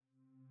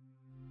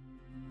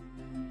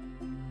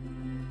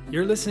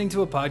You're listening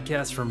to a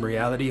podcast from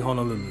Reality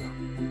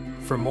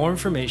Honolulu. For more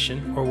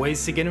information or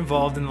ways to get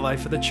involved in the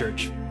life of the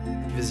church,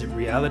 visit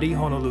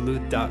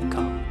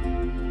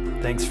realityhonolulu.com.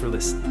 Thanks for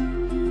listening.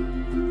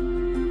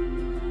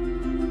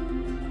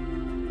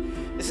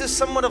 This is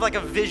somewhat of like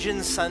a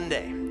Vision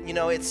Sunday. You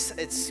know, it's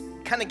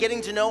kind of getting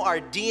to know our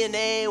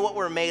DNA, what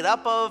we're made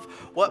up of,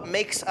 what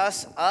makes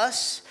us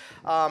us.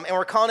 And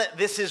we're calling it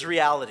This is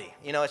Reality.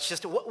 You know, it's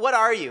just, what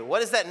are you?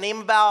 What is that name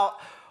about?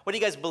 What do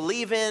you guys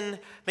believe in?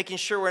 Making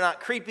sure we're not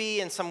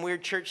creepy in some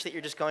weird church that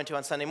you're just going to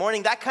on Sunday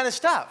morning, that kind of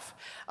stuff.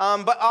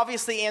 But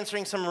obviously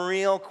answering some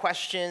real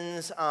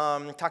questions,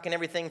 talking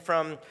everything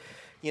from,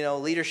 you know,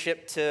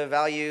 leadership to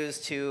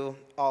values to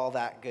all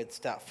that good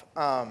stuff.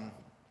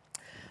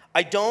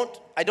 I don't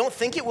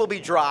think it will be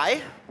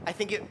dry. I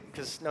think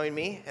because knowing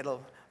me,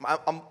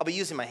 I'll be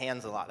using my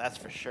hands a lot, that's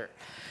for sure.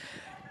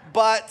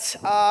 But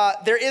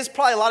there is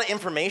probably a lot of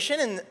information,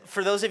 and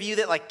for those of you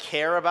that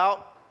care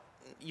about,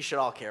 you should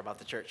all care about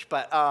the church.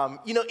 But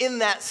you know, in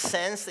that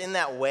sense, in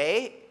that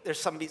way,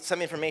 there's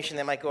some information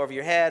that might go over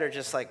your head, or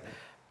just I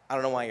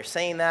don't know why you're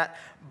saying that.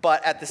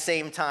 But at the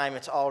same time,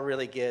 it's all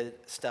really good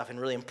stuff and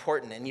really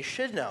important, and you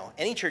should know.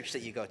 Any church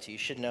that you go to, you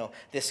should know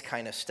this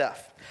kind of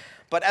stuff.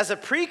 But as a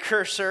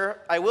precursor,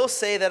 I will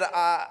say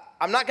that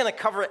I'm not going to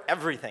cover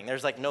everything.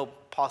 There's no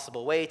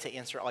possible way to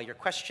answer all your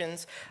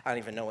questions. I don't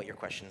even know what your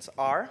questions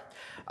are.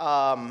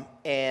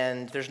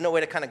 And there's no way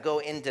to kind of go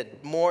into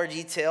more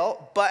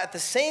detail. But at the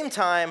same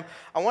time,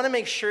 I want to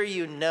make sure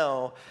you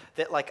know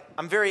that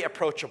I'm very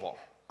approachable.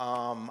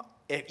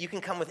 If you can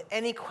come with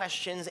any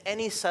questions,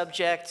 any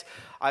subject,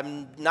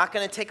 I'm not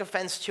going to take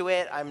offense to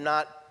it. I'm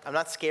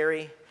not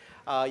scary.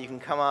 You can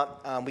come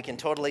up. We can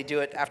totally do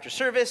it after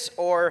service,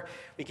 or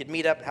we could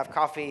meet up, have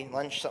coffee,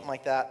 lunch, something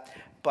like that.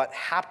 But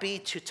happy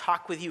to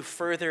talk with you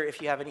further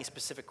if you have any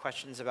specific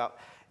questions about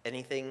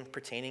anything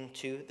pertaining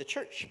to the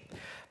church.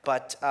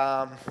 But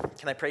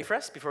can I pray for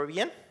us before we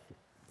begin?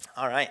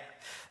 All right.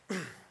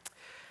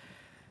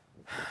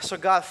 So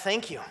God,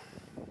 thank you.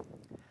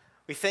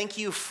 We thank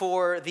you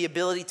for the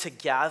ability to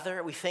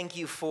gather. We thank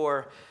you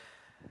for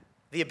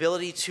the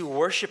ability to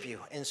worship you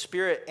in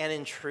spirit and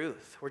in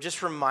truth. We're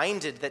just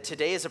reminded that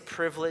today is a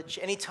privilege.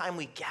 Anytime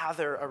we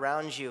gather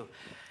around you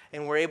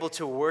and we're able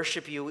to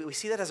worship you, we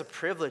see that as a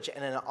privilege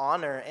and an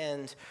honor.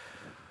 And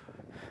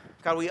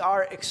God, we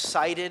are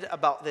excited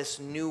about this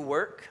new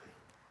work,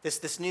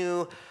 this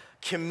new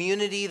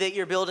community that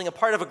you're building, a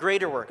part of a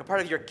greater work, a part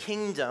of your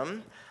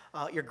kingdom,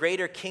 your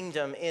greater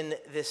kingdom in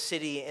this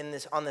city,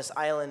 on this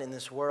island, in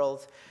this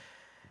world.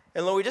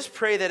 And Lord, we just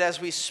pray that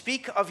as we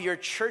speak of your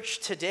church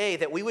today,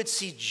 that we would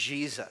see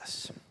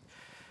Jesus.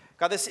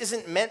 God, this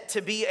isn't meant to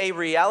be a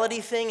reality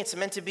thing. It's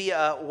meant to be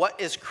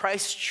what is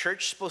Christ's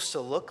church supposed to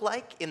look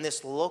like in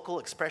this local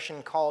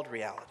expression called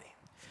reality.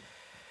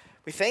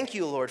 We thank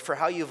you, Lord, for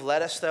how you've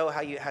led us, though,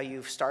 how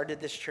you've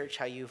started this church,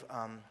 how you've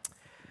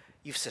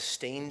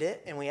sustained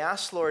it. And we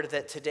ask, Lord,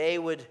 that today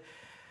would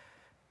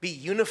be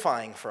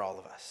unifying for all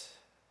of us,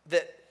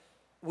 that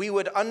we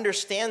would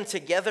understand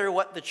together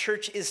what the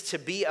church is to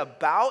be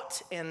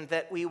about, and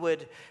that we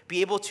would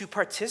be able to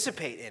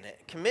participate in it,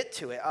 commit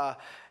to it,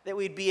 that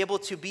we'd be able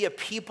to be a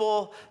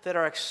people that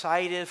are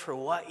excited for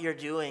what you're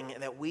doing,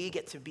 and that we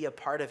get to be a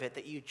part of it,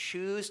 that you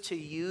choose to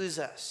use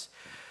us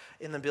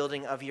in the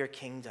building of your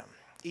kingdom,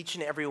 each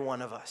and every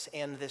one of us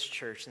and this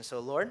church. And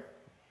so, Lord,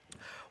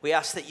 we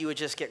ask that you would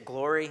just get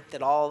glory,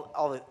 that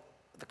all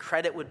the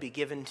credit would be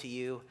given to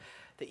you,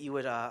 that you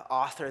would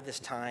author this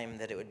time,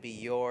 that it would be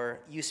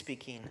you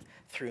speaking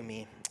through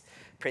me.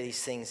 Pray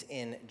these things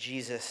in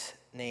Jesus'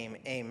 name,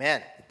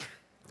 amen.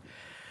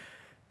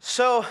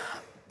 So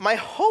my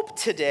hope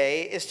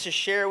today is to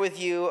share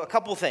with you a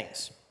couple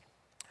things.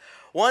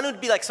 One would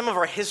be some of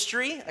our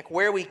history,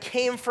 where we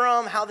came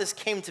from, how this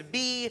came to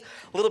be,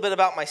 a little bit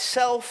about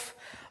myself,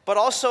 but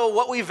also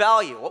what we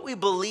value, what we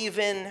believe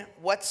in,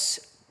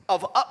 what's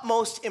of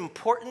utmost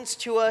importance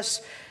to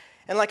us.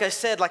 And like I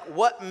said,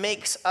 what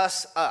makes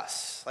us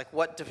us?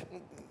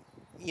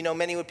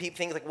 Many would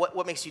think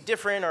what makes you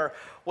different, or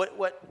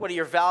what are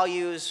your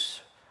values?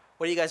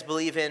 What do you guys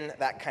believe in?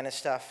 That kind of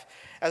stuff.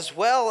 As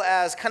well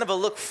as kind of a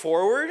look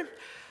forward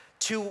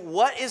to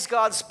what is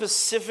God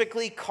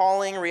specifically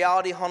calling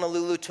Reality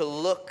Honolulu to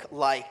look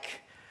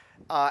like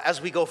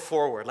as we go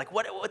forward.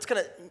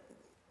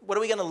 What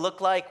are we going to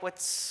look like?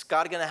 What's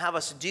God going to have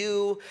us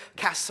do?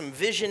 Cast some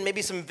vision,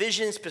 maybe some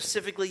vision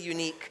specifically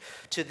unique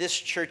to this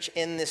church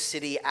in this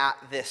city at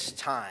this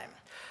time.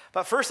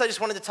 But first, I just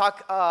wanted to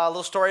talk a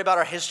little story about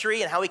our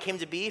history and how we came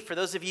to be. For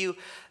those of you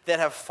that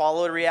have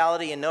followed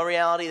reality and know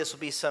reality, this will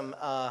be some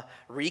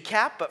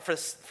recap. But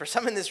for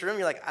some in this room,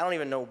 you're I don't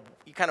even know.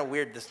 You kind of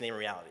weird, this name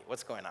reality.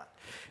 What's going on?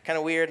 Kind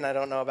of weird, and I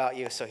don't know about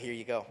you, so here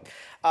you go.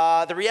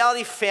 The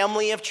Reality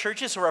family of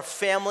churches, or a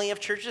family of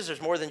churches,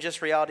 there's more than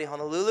just Reality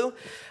Honolulu.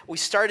 We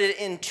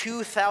started in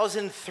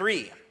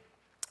 2003.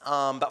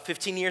 About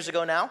 15 years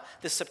ago now.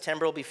 This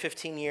September will be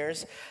 15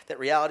 years that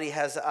Reality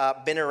has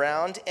been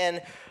around.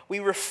 And we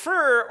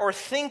refer or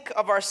think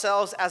of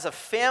ourselves as a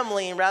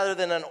family rather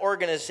than an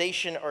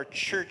organization or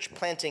church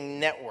planting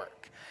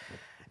network.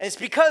 And it's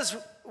because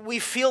we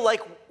feel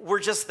like we're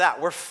just that.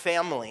 We're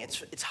family.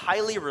 It's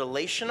highly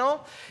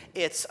relational.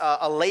 It's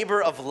a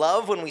labor of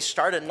love when we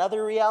start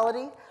another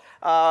reality.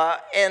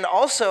 And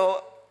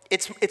also,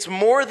 it's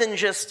more than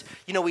just,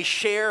 we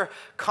share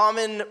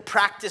common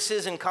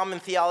practices and common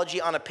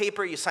theology on a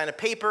paper. You sign a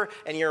paper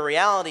and you're a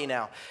reality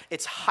now.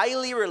 It's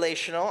highly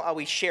relational.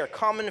 We share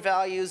common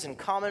values and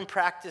common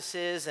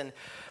practices,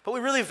 but we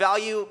really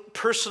value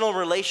personal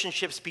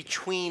relationships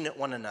between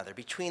one another,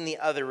 between the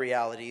other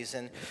realities.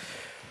 And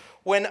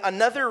when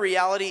another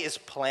reality is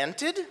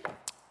planted,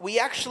 we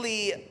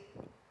actually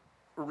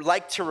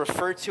like to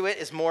refer to it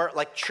as more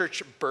like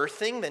church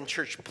birthing than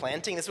church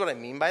planting. This is what I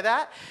mean by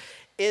that,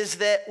 is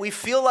that we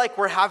feel like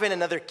we're having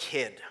another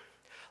kid.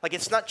 Like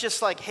it's not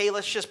just like, hey,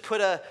 let's just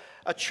put a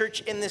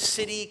church in this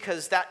city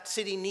because that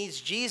city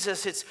needs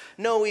Jesus. It's,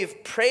 no,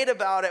 we've prayed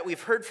about it.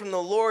 We've heard from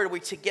the Lord.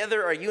 We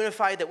together are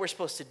unified that we're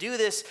supposed to do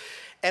this,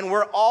 and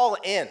we're all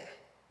in.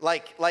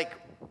 Like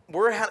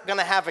we're going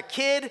to have a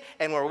kid,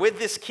 and we're with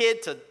this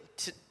kid to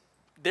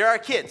they're our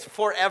kids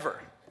forever.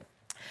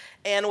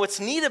 And what's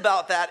neat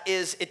about that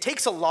is it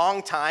takes a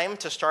long time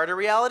to start a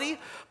reality,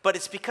 but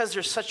it's because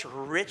there's such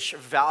rich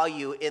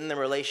value in the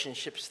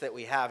relationships that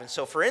we have. And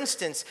so, for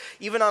instance,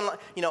 even on,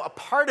 a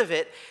part of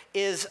it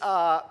is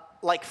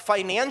like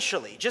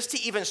financially, just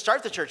to even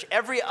start the church,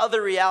 every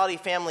other reality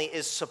family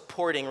is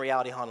supporting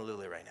Reality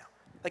Honolulu right now,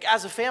 like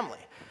as a family,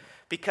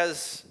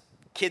 because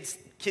kids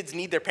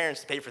need their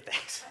parents to pay for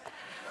things.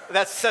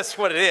 That's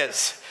what it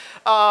is.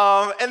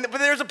 But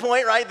there's a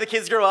point, right? The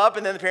kids grow up,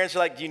 and then the parents are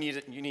like, you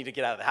need to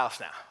get out of the house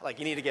now. Like,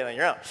 you need to get on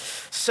your own.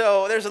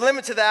 So there's a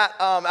limit to that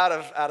out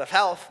of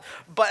health.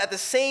 But at the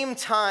same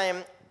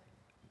time,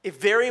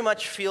 it very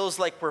much feels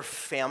like we're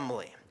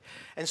family.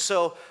 And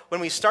so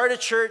when we start a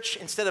church,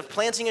 instead of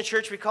planting a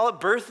church, we call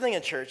it birthing a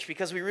church,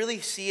 because we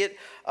really see it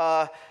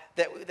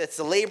that's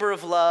the labor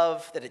of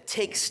love, that it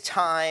takes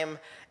time,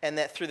 and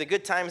that through the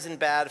good times and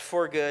bad,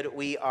 for good,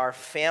 we are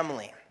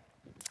family.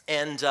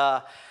 And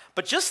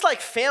but just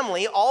like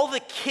family, all the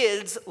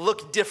kids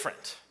look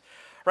different,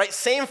 right?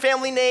 Same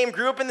family name,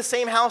 grew up in the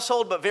same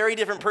household, but very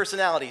different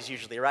personalities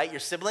usually, right? Your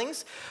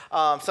siblings,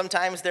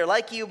 sometimes they're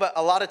like you, but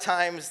a lot of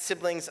times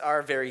siblings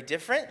are very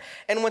different.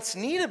 And what's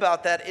neat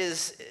about that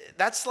is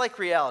that's like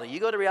reality. You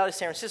go to Reality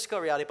San Francisco,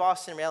 Reality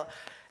Boston,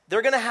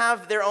 they're going to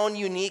have their own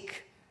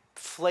unique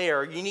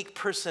flair, unique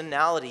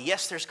personality.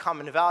 Yes, there's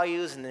common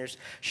values and there's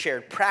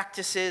shared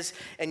practices,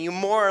 and you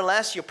more or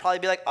less, you'll probably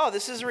be like, oh,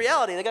 this is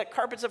reality. They got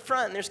carpets up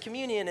front, and there's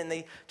communion, and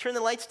they turn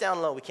the lights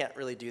down low. We can't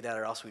really do that,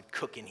 or else we'd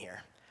cook in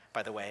here,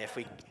 by the way. If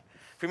we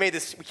made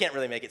this, we can't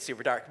really make it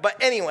super dark.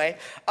 But anyway,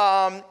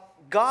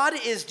 God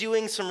is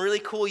doing some really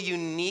cool,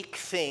 unique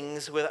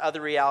things with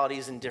other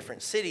realities in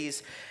different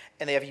cities,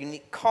 and they have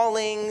unique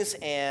callings,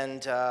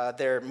 and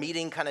they're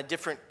meeting kind of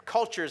different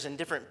cultures and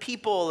different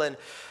people, and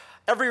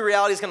every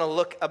reality is going to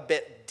look a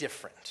bit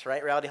different,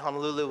 right? Reality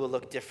Honolulu will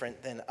look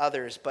different than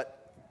others,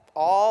 but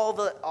all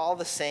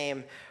the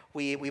same,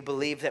 we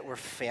believe that we're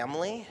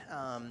family.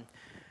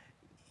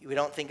 We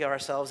don't think of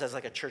ourselves as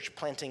like a church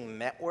planting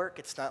network.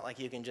 It's not like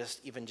you can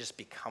just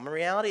become a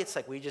reality. It's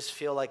like we just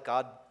feel like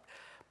God,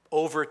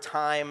 over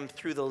time,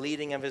 through the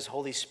leading of His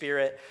Holy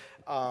Spirit,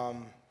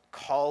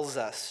 calls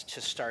us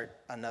to start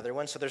another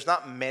one. So there's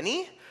not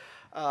many.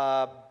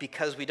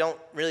 Because we don't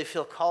really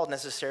feel called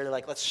necessarily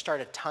like, let's start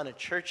a ton of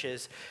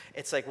churches.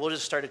 It's like, we'll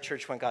just start a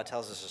church when God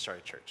tells us to start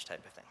a church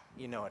type of thing.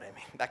 You know what I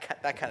mean?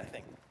 That kind of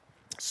thing.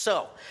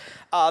 So,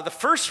 the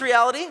first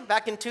reality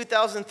back in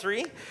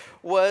 2003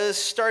 was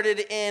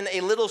started in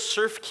a little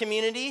surf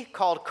community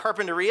called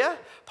Carpinteria,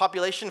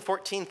 population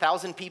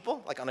 14,000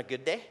 people, like on a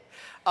good day.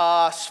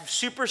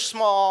 Super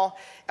small,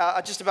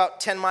 just about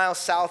 10 miles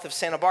south of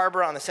Santa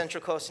Barbara on the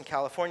Central Coast in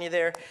California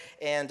there.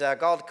 And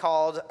God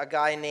called a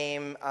guy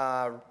named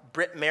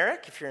Britt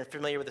Merrick. If you're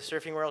familiar with the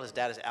surfing world, his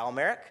dad is Al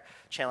Merrick,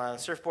 Channel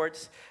Island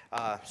Surfboards,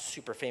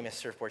 super famous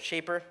surfboard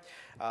shaper.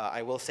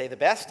 I will say the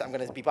best. I'm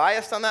going to be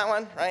biased on that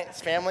one, right?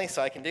 It's family,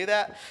 so I can do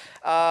that.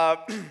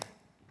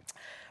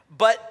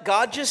 But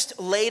God just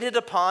laid it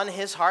upon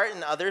his heart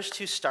and others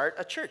to start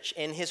a church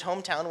in his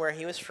hometown where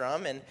he was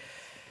from. And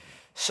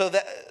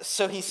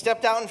so he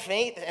stepped out in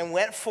faith and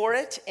went for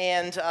it,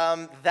 and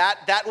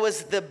that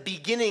was the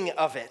beginning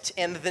of it.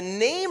 And the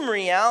name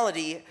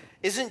Reality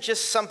isn't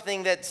just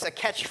something that's a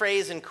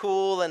catchphrase and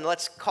cool, and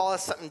let's call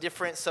us something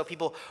different so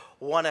people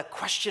want to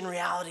question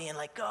reality and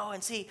like go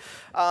and see.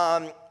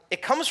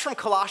 It comes from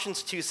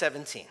Colossians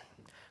 2:17.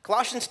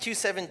 Colossians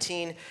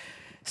 2:17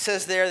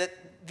 says there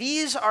that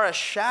these are a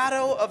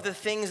shadow of the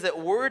things that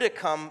were to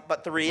come,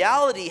 but the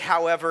reality,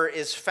 however,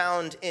 is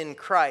found in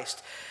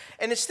Christ.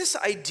 And it's this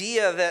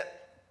idea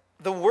that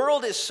the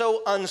world is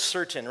so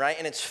uncertain, right?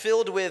 And it's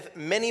filled with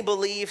many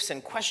beliefs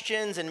and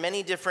questions and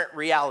many different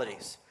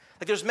realities.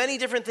 Like there's many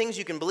different things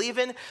you can believe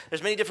in.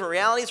 There's many different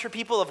realities for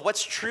people of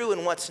what's true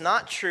and what's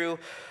not true.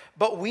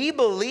 But we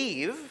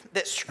believe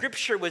that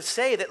Scripture would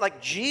say that like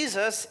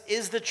Jesus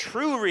is the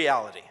true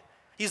reality.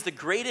 He's the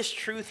greatest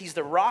truth. He's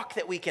the rock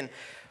that we can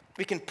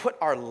put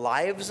our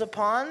lives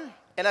upon.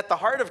 And at the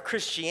heart of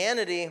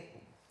Christianity,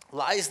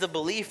 lies the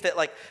belief that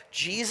like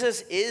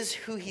Jesus is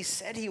who he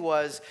said he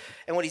was,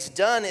 and what he's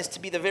done is to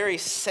be the very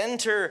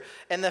center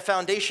and the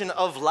foundation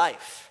of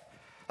life.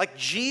 Like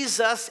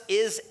Jesus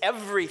is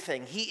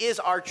everything. He is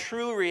our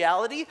true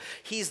reality.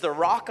 He's the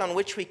rock on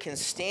which we can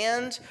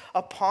stand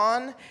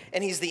upon,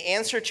 and he's the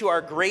answer to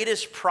our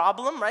greatest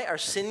problem, right? Our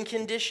sin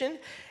condition,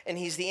 and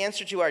he's the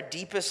answer to our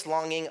deepest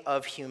longing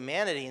of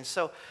humanity. And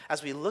so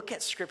as we look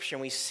at Scripture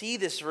and we see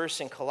this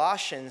verse in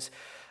Colossians,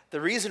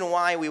 the reason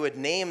why we would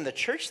name the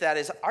church that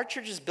is our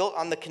church is built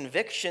on the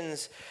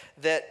convictions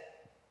that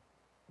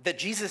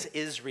Jesus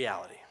is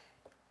reality.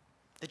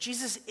 That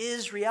Jesus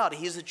is reality.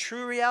 He's the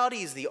true reality.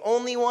 He's the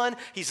only one.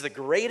 He's the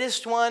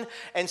greatest one.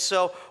 And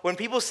so when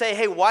people say,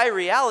 hey, why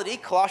reality?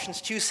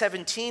 Colossians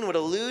 2:17 would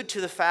allude to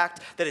the fact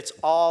that it's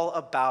all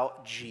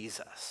about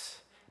Jesus.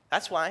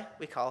 That's why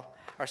we call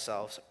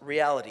ourselves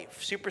reality.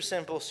 Super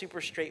simple,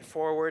 super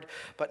straightforward,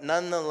 but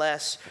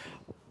nonetheless,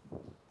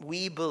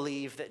 we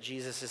believe that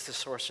Jesus is the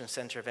source and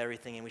center of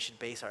everything, and we should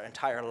base our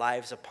entire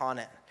lives upon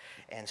it.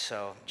 And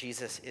so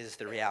Jesus is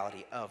the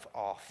reality of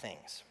all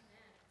things.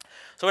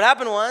 So what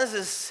happened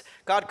was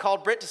God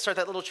called Britt to start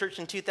that little church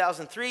in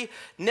 2003,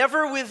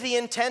 never with the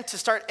intent to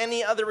start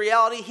any other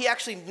reality. He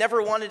actually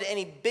never wanted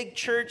any big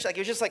church. Like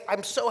it was just like,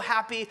 I'm so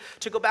happy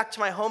to go back to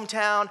my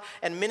hometown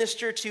and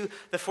minister to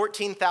the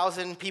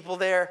 14,000 people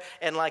there,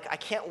 and like I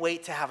can't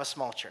wait to have a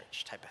small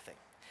church type of thing.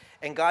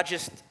 And God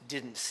just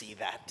didn't see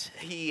that.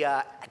 He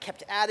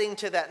kept adding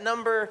to that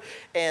number,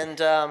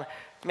 and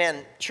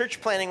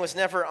church planning was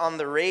never on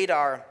the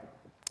radar.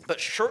 But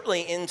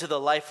shortly into the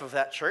life of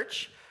that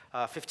church,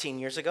 15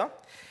 years ago,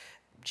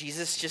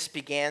 Jesus just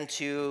began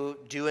to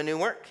do a new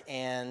work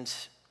and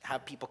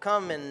have people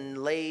come and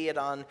lay it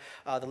on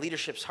the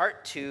leadership's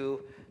heart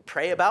to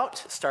pray about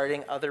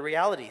starting other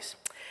realities.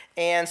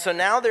 And so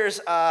now there's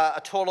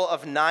a total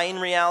of 9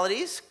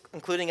 realities,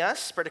 including us,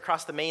 spread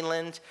across the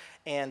mainland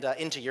and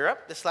into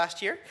Europe this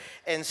last year.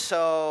 And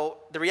so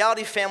the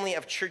reality family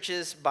of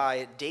churches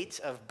by dates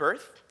of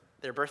birth,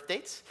 their birth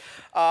dates.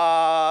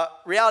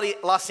 Reality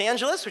Los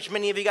Angeles, which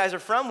many of you guys are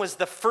from, was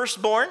the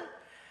firstborn.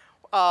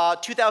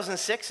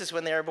 2006 is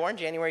when they were born,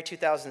 January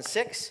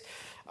 2006.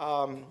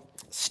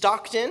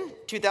 Stockton,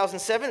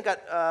 2007,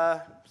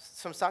 got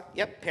some Stockton.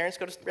 Yep, parents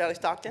go to Reality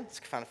Stockton. It's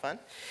kind of fun.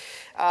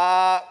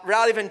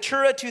 Reality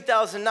Ventura,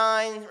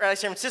 2009. Reality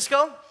San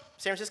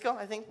Francisco,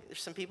 I think. There's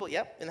some people,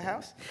 in the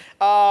house.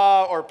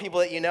 Or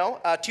people that you know.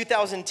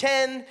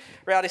 2010.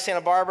 Reality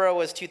Santa Barbara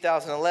was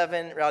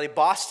 2011. Reality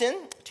Boston,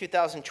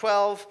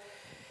 2012.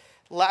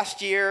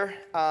 Last year,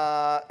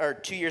 or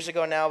 2 years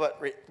ago now,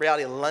 but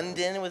Reality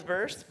London was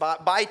birthed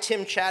by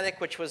Tim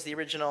Chaddick, which was the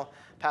original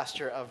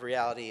pastor of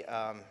Reality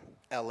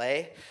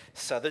LA.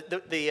 So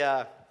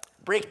the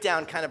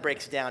breakdown kind of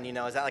breaks down,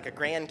 Is that like a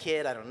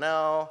grandkid? I don't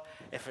know.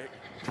 If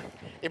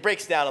it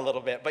breaks down a little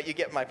bit, but you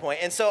get my point.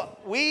 And so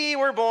we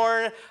were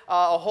born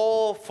a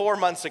whole 4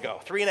 months ago,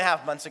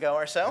 3.5 months ago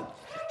or so.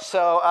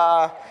 So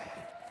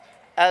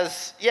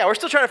we're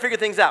still trying to figure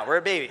things out. We're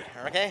a baby,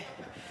 okay?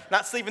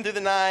 Not sleeping through the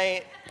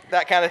night.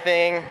 That kind of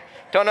thing.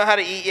 Don't know how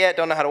to eat yet,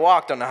 don't know how to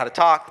walk, don't know how to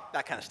talk,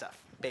 that kind of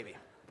stuff, baby.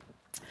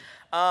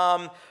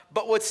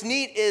 But what's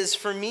neat is,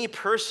 for me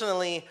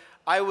personally,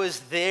 I was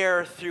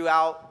there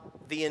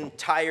throughout the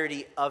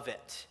entirety of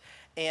it.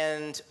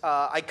 And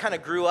I kind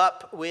of grew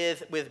up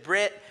with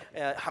Britt,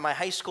 my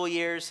high school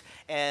years,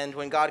 and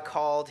when God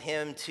called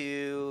him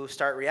to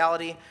start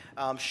Reality,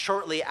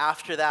 shortly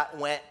after that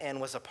went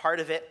and was a part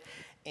of it.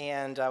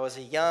 And I was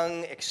a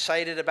young,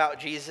 excited about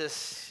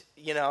Jesus,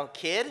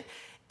 kid.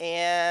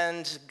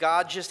 And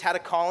God just had a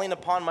calling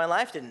upon my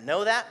life. Didn't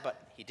know that,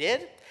 but he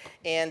did.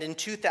 And in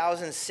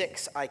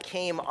 2006, I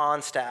came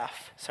on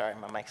staff. Sorry,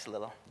 my mic's a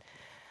little.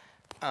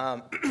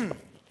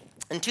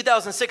 In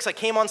 2006, I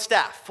came on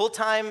staff.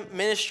 Full-time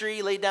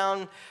ministry, laid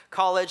down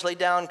college, laid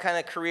down kind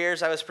of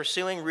careers I was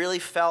pursuing. Really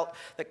felt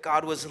that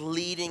God was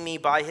leading me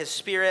by his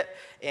Spirit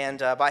and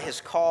by his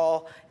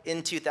call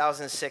in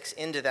 2006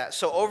 into that.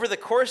 So over the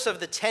course of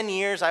the 10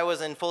 years I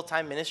was in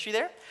full-time ministry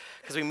there,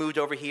 because we moved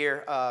over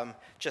here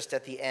just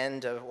at the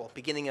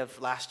beginning of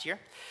last year.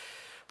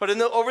 But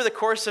over the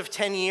course of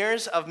 10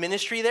 years of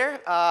ministry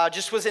there,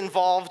 just was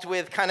involved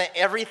with kind of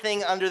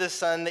everything under the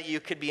sun that you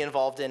could be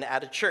involved in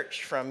at a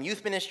church, from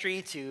youth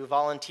ministry to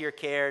volunteer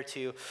care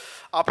to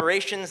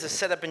operations, the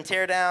setup and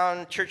tear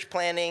down, church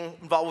planning,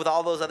 involved with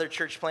all those other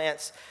church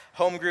plants,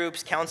 home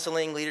groups,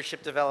 counseling,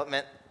 leadership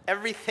development,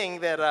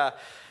 everything that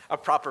a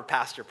proper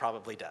pastor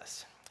probably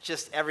does.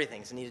 Just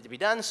everything's needed to be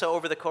done. So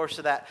over the course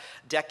of that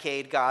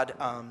decade, God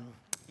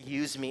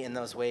used me in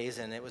those ways,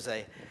 and it was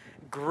a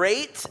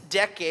great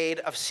decade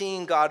of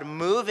seeing God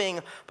moving,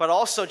 but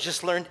also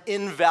just learned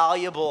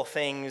invaluable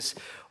things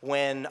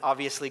when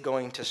obviously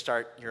going to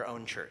start your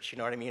own church. You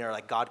know what I mean? Or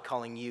like God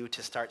calling you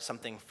to start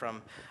something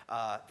from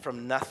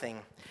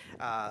nothing,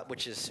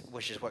 which is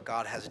what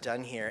God has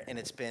done here. And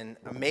it's been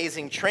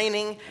amazing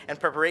training and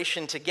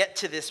preparation to get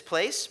to this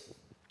place.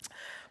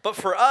 But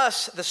for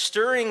us, the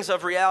stirrings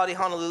of Reality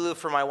Honolulu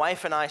for my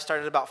wife and I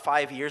started about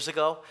 5 years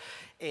ago.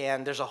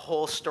 And there's a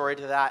whole story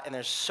to that, and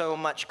there's so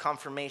much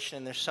confirmation,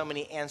 and there's so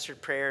many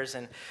answered prayers,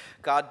 and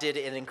God did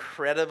an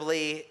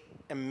incredibly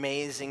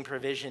amazing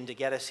provision to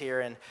get us here.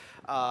 And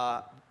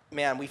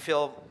man, we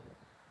feel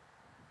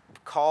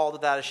called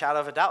without a shadow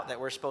of a doubt that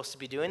we're supposed to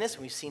be doing this.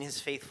 We've seen his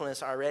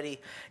faithfulness already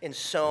in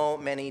so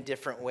many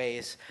different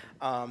ways.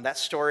 That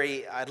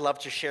story, I'd love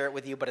to share it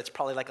with you, but it's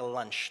probably like a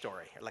lunch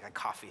story or like a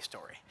coffee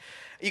story.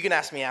 You can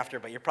ask me after,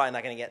 but you're probably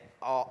not going to get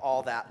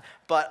all that.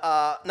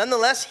 But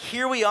nonetheless,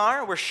 here we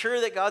are. We're sure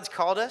that God's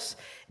called us,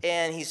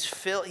 and he's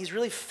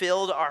really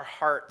filled our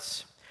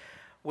hearts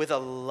with a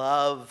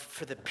love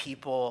for the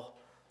people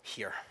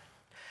here.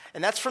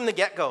 And that's from the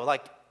get-go.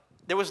 Like,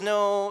 there was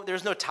no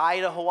tie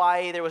to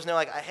Hawaii. There was no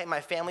hey,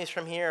 my family's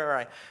from here, or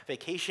I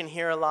vacation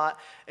here a lot.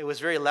 It was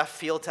very left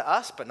field to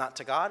us, but not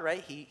to God,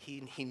 right?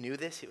 He knew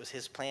this. It was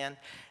his plan.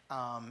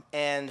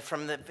 And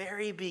from the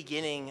very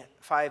beginning,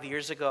 5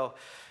 years ago,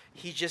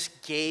 he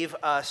just gave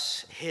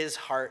us his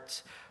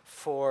heart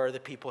for the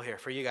people here,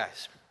 for you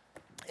guys.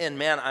 And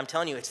man, I'm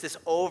telling you, it's this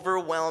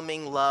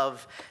overwhelming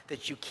love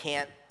that you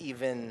can't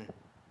even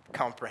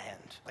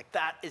comprehend. Like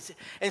that is,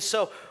 and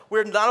so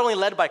we're not only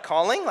led by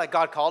calling, like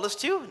God called us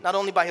to, not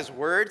only by his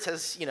word,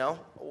 says,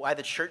 why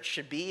the church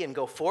should be and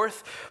go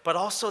forth, but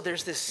also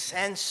there's this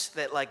sense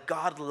that like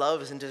God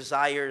loves and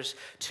desires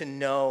to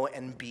know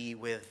and be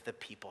with the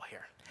people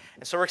here.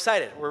 And so we're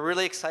excited. We're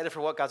really excited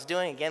for what God's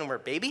doing. Again, we're a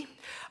baby,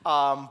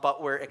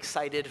 but we're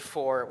excited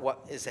for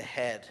what is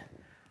ahead.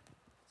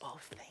 Oh,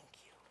 thank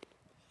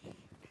you.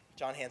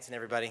 John Hanson,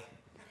 everybody.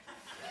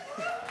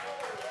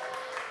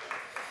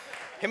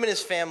 Him and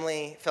his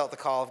family felt the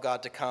call of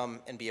God to come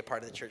and be a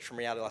part of the church from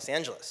Reality Los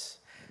Angeles.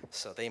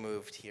 So they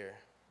moved here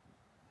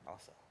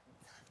also.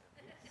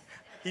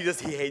 He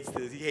hates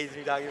this. He hates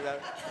me talking about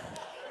it.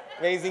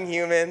 Amazing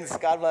humans.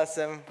 God bless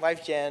them.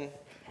 Wife Jen.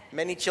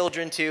 Many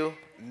children too.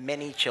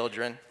 Many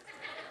children.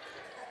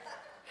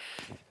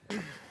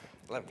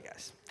 Love you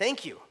guys.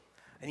 Thank you.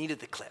 I needed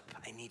the clip.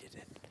 I needed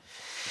it.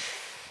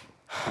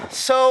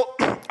 So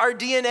our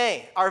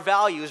DNA, our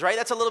values, right?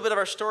 That's a little bit of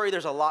our story.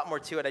 There's a lot more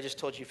to it. I just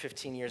told you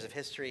 15 years of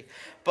history.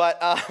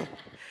 But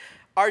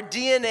our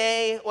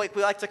DNA, like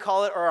we like to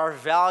call it, or our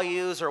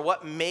values, or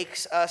what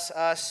makes us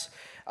us,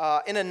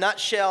 in a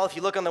nutshell, if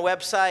you look on the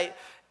website,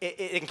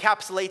 it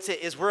encapsulates it,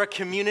 is we're a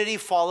community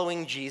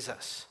following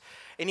Jesus.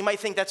 And you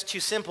might think that's too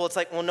simple. It's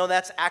like, well, no,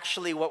 that's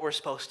actually what we're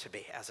supposed to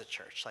be as a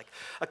church. Like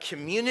a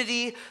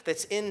community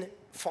that's in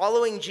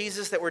following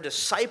Jesus, that we're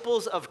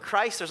disciples of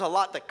Christ. There's a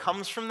lot that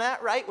comes from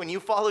that, right? When you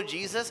follow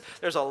Jesus,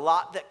 there's a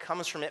lot that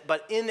comes from it.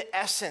 But in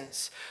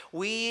essence,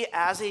 we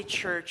as a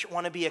church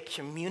want to be a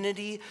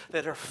community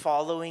that are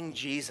following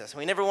Jesus.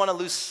 We never want to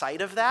lose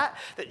sight of that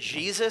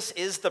Jesus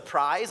is the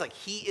prize. Like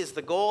he is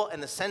the goal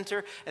and the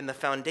center and the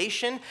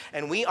foundation.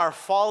 And we are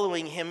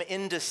following him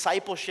in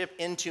discipleship,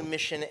 into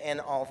mission, and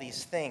all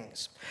these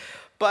things.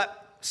 But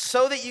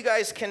so that you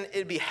guys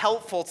it'd be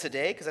helpful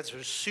today, because that's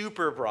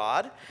super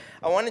broad,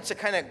 I wanted to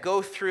kind of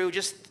go through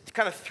just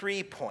kind of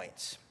 3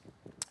 points.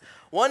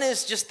 One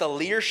is just the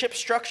leadership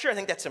structure. I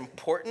think that's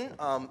important.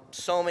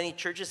 So many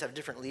churches have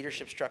different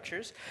leadership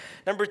structures.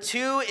 Number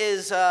 2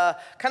 is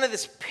kind of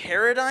this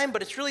paradigm,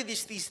 but it's really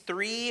these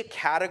 3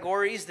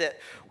 categories that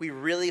we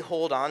really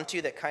hold on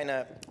to that kind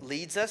of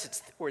leads us.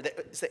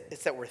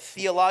 It's that we're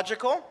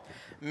theological,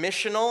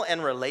 missional,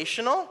 and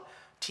relational.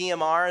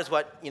 TMR is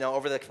what,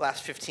 over the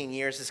last 15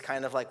 years is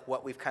kind of like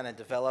what we've kind of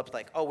developed.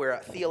 Like, we're a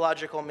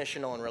theological,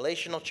 missional, and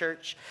relational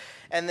church.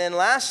 And then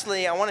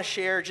lastly, I want to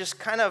share just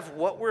kind of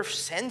what we're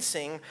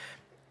sensing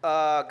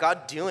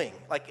God doing.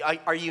 Like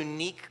our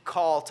unique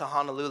call to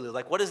Honolulu.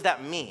 Like, what does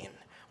that mean?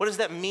 What does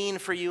that mean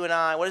for you and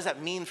I? What does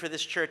that mean for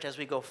this church as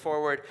we go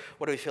forward?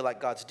 What do we feel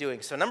like God's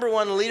doing? So number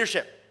 1,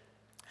 leadership.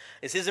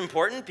 This is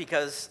important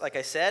because, like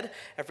I said,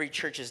 every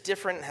church is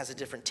different, has a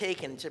different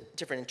take and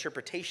different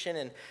interpretation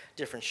and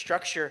different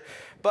structure.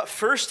 But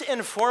first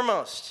and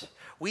foremost,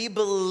 we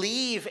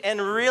believe and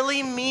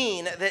really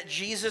mean that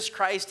Jesus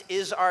Christ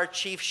is our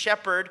chief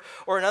shepherd,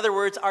 or in other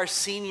words, our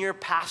senior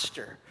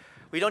pastor.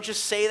 We don't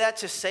just say that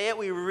to say it,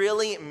 we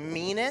really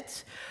mean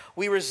it.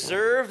 We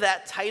reserve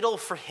that title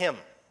for him.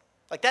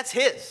 Like that's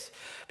his,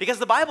 because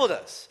the Bible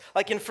does.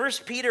 Like in 1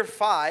 Peter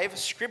 5,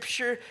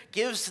 Scripture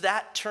gives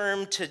that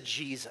term to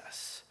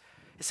Jesus.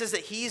 It says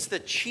that he's the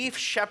chief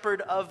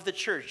shepherd of the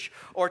church,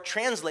 or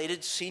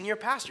translated, senior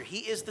pastor. He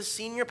is the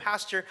senior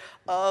pastor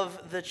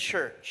of the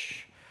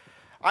church.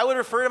 I would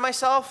refer to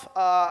myself,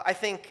 I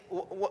think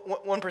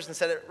one person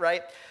said it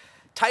right,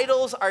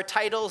 titles are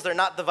titles, they're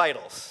not the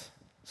vitals.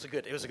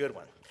 It was a good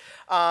one.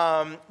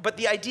 But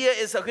the idea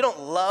is that we don't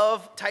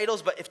love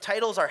titles, but if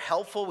titles are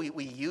helpful,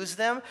 we use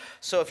them.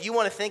 So if you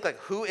want to think like,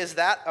 who is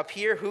that up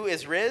here? Who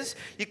is Riz?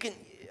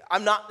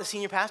 I'm not the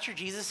senior pastor,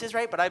 Jesus is,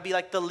 right? But I'd be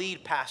like the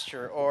lead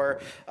pastor,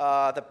 or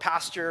the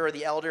pastor or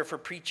the elder for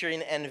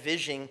preaching and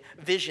vision,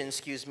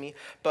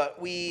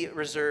 But we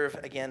reserve,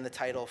 again, the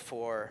title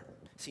for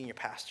senior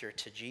pastor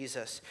to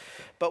Jesus.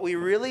 But we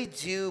really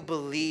do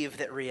believe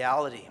that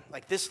reality,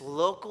 like this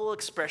local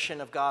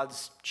expression of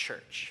God's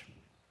church,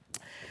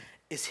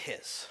 is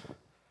his.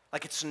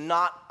 Like it's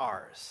not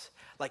ours.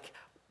 Like,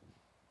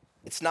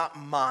 it's not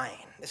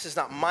mine. This is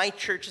not my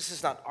church. This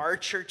is not our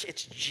church.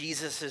 It's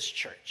Jesus'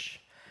 church.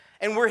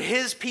 And we're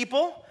his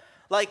people.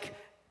 Like,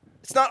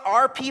 it's not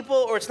our people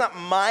or it's not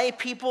my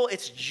people.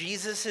 It's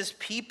Jesus'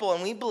 people.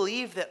 And we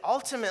believe that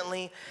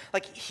ultimately,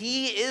 like,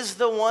 he is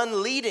the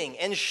one leading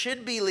and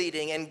should be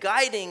leading and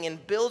guiding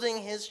and building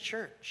his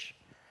church.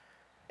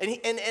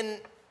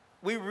 And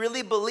we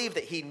really believe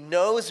that he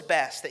knows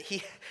best, that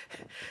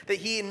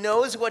he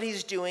knows what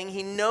he's doing.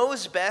 He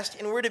knows best,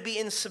 and we're to be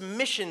in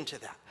submission to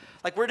that.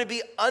 Like, we're to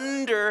be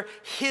under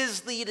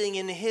his leading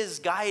and his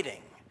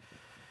guiding.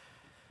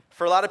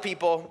 For a lot of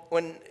people,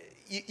 when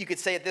you could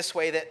say it this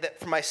way, that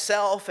for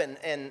myself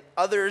and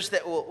others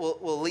that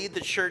will lead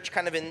the church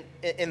kind of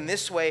in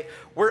this way,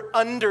 we're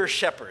under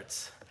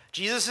shepherds.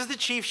 Jesus is the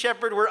chief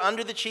shepherd. We're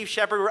under the chief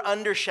shepherd. We're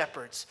under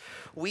shepherds.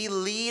 We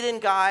lead and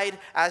guide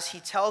as he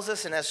tells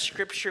us and as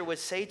Scripture would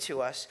say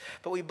to us.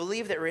 But we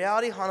believe that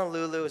Reality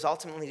Honolulu is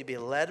ultimately to be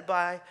led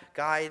by,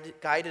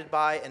 guided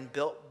by, and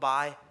built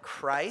by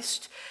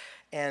Christ.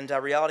 And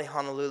Reality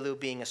Honolulu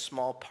being a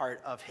small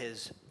part of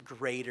his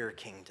greater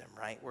kingdom,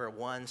 right? We're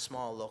one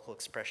small local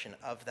expression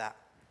of that.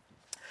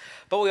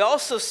 But we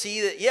also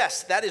see that,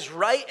 yes, that is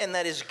right and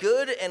that is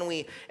good, and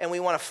we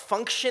want to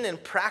function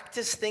and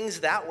practice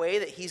things that way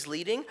that he's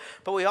leading.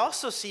 But we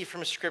also see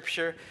from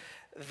Scripture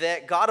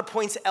that God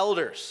appoints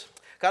elders.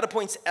 God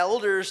appoints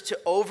elders to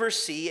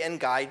oversee and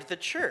guide the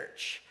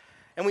church.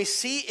 And we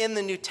see in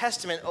the New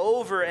Testament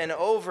over and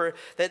over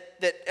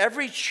that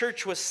every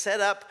church was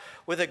set up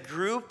with a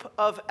group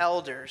of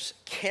elders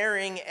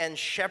caring and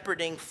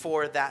shepherding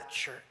for that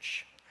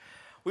church.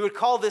 We would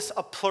call this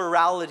a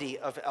plurality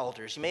of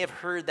elders. You may have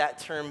heard that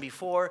term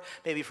before,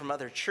 maybe from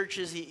other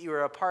churches that you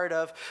were a part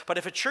of. But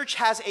if a church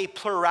has a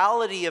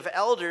plurality of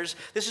elders,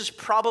 this is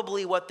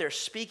probably what they're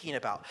speaking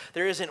about.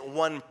 There isn't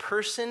one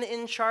person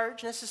in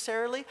charge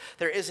necessarily.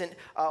 There isn't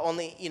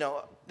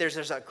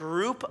there's a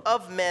group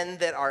of men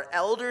that are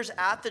elders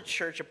at the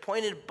church,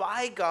 appointed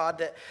by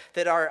God,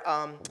 that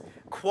are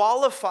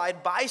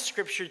qualified by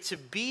Scripture to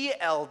be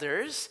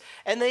elders.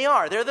 And they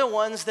are. They're the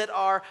ones that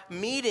are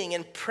meeting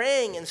and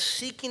praying and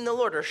seeking the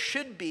Lord, or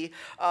should be,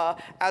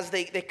 as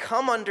they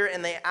come under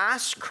and they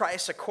ask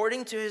Christ,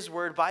 according to his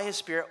word, by his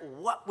Spirit,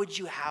 what would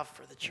you have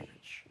for the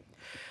church?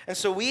 And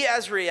so we,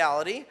 as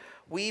Reality,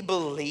 we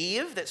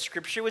believe that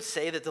Scripture would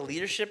say that the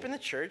leadership in the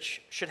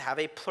church should have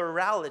a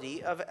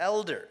plurality of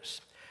elders.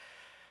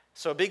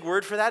 So a big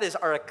word for that is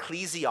our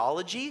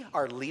ecclesiology,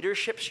 our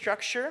leadership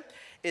structure,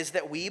 is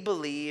that we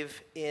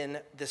believe in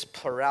this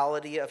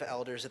plurality of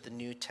elders that the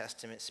New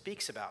Testament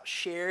speaks about,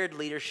 shared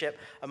leadership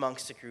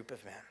amongst a group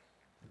of men.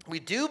 We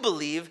do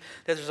believe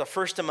that there's a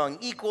first among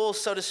equals,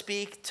 so to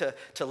speak,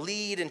 to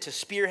lead and to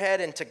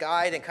spearhead and to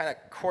guide and kind of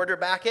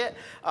quarterback it,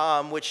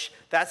 which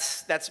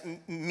that's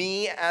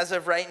me as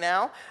of right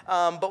now.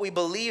 But we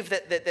believe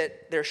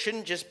that there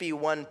shouldn't just be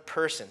one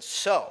person.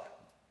 So,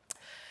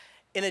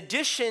 in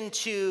addition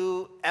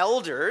to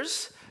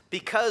elders,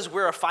 because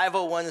we're a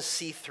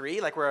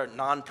 501c3, like we're a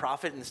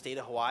nonprofit in the state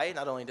of Hawaii,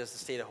 not only does the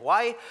state of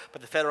Hawaii,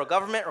 but the federal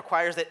government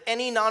requires that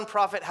any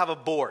nonprofit have a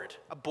board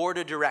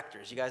of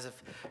directors. You guys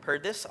have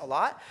heard this a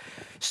lot.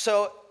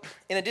 So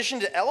in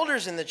addition to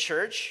elders in the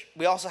church,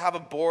 we also have a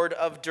board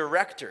of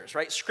directors,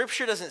 right?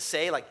 Scripture doesn't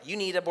say, like, you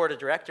need a board of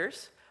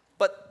directors,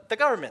 but the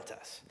government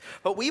does.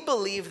 But we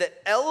believe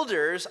that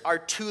elders are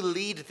to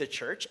lead the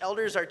church.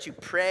 Elders are to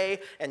pray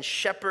and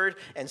shepherd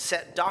and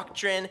set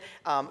doctrine,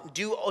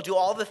 do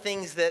all the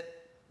things that,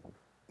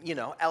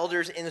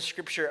 elders in the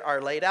Scripture are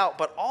laid out.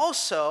 But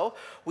also,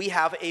 we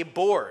have a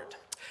board.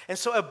 And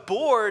so a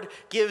board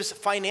gives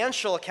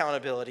financial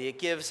accountability. It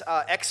gives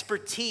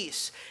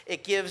expertise.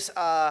 It gives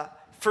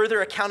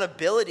further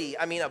accountability.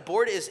 I mean, a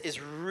board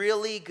is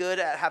really good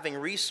at having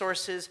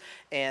resources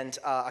and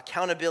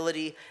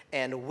accountability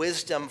and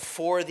wisdom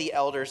for the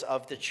elders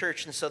of the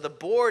church. And so the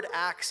board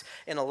acts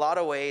in a lot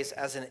of ways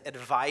as an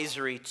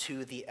advisory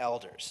to the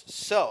elders.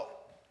 So,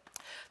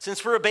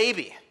 since we're a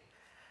baby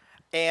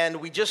and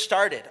we just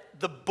started,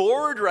 the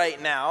board right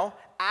now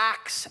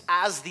acts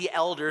as the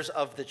elders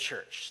of the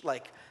church.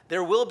 Like,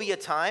 there will be a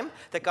time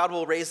that God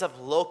will raise up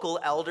local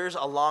elders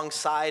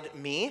alongside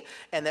me,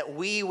 and that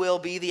we will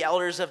be the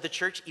elders of the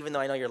church, even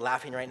though I know you're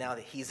laughing right now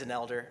that he's an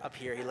elder up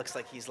here. He looks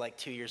like he's like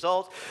 2 years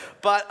old.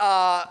 But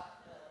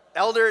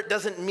elder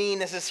doesn't mean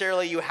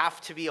necessarily you have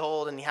to be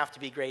old and you have to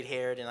be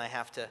gray-haired, and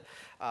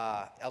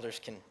elders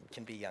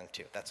can be young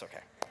too. That's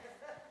okay.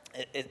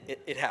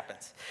 It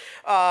happens.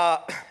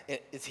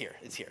 It's here,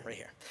 right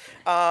here.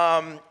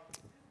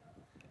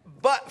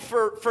 But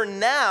for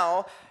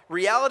now,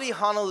 Reality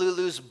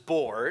Honolulu's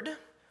board,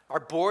 our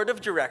board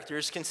of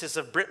directors, consists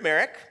of Britt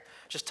Merrick.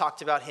 Just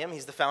talked about him.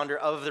 He's the founder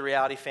of the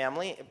Reality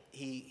family.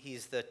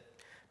 He's the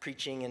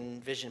preaching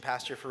and vision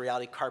pastor for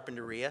Reality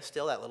Carpinteria,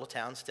 still, that little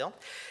town still.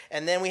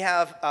 And then we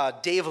have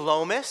Dave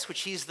Lomas,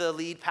 which he's the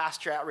lead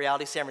pastor at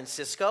Reality San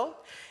Francisco,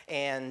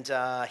 and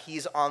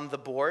he's on the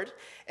board.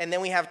 And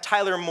then we have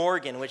Tyler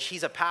Morgan, which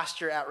he's a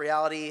pastor at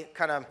Reality,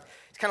 kind of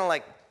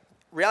like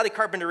Reality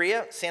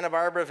Carpinteria, Santa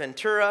Barbara,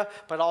 Ventura,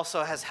 but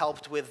also has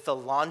helped with the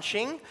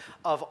launching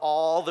of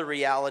all the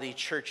Reality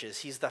churches.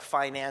 He's the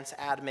finance,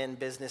 admin,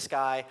 business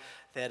guy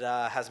that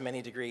has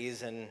many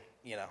degrees and,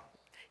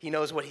 he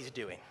knows what he's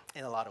doing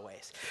in a lot of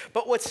ways.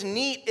 But what's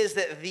neat is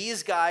that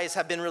these guys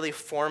have been really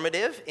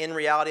formative in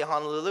Reality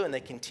Honolulu, and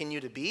they continue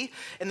to be.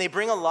 And they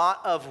bring a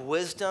lot of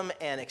wisdom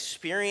and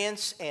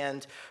experience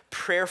and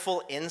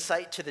prayerful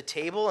insight to the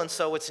table. And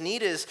so what's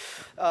neat is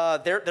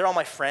they're all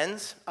my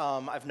friends.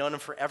 I've known them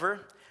forever.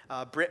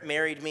 Britt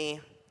married me.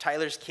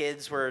 Tyler's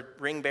kids were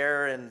ring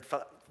bearer and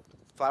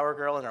flower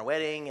girl in our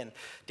wedding, and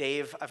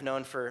Dave I've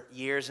known for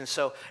years, and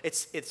so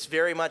it's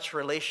very much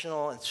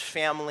relational, it's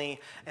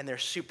family, and they're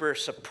super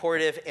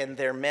supportive, and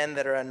they're men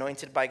that are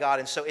anointed by God,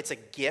 and so it's a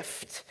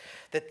gift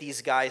that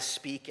these guys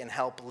speak and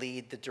help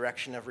lead the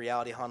direction of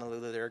Reality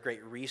Honolulu. They're a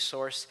great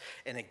resource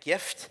and a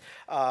gift.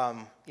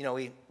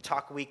 We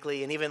talk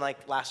weekly, and even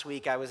like last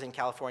week I was in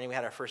California, we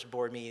had our first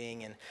board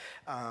meeting,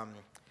 and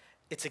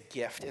it's a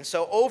gift. And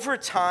so over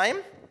time,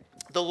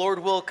 the Lord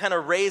will kind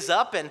of raise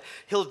up, and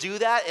he'll do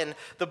that, and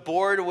the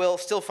board will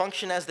still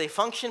function as they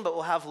function, but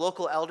we'll have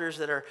local elders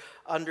that are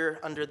under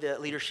the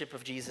leadership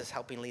of Jesus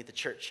helping lead the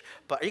church.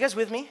 But are you guys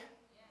with me?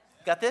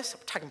 Got this?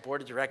 I'm talking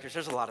board of directors.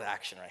 There's a lot of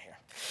action right here.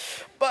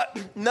 But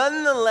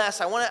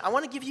nonetheless, I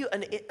want to give you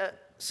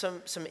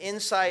some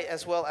insight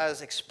as well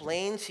as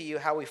explain to you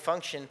how we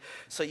function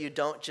so you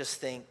don't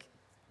just think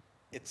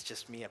it's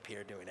just me up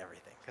here doing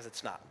everything, because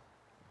it's not.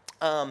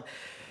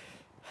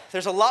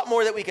 There's a lot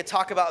more that we could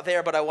talk about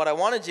there, but what I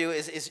want to do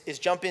is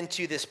jump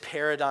into this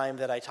paradigm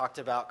that I talked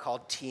about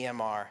called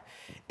TMR.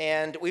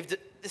 And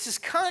this has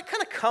kind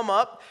of come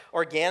up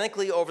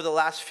organically over the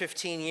last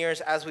 15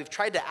 years as we've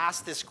tried to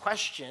ask this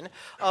question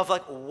of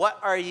like, what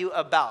are you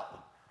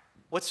about?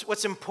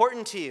 What's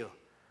important to you?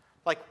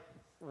 Like,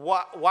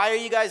 why are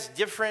you guys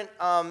different?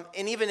 And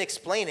even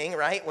explaining,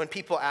 right, when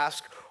people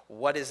ask,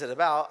 what is it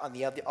about on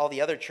all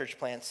the other church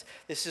plants?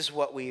 This is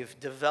what we've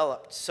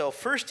developed. So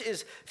first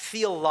is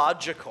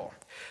theological.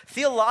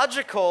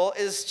 Theological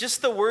is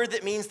just the word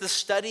that means the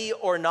study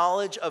or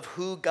knowledge of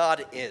who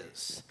God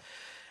is.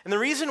 And the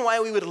reason why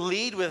we would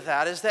lead with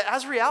that is that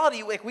as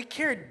Reality, we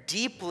care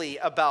deeply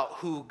about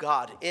who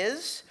God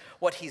is,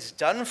 what he's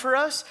done for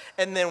us,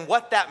 and then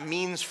what that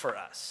means for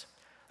us.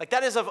 Like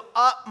that is of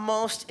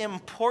utmost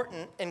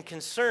importance and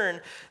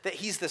concern that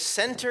he's the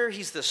center,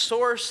 he's the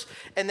source,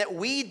 and that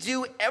we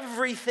do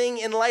everything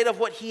in light of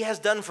what he has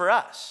done for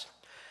us.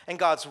 And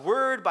God's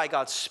word, by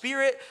God's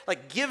Spirit,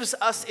 gives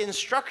us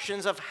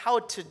instructions of how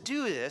to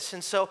do this.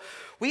 And so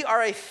we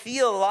are a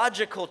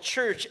theological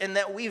church in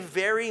that we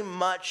very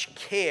much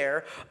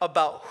care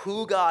about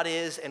who God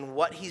is and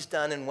what he's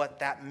done and what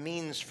that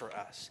means for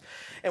us.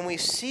 And we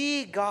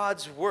see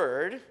God's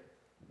word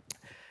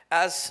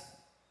as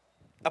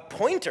a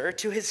pointer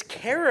to his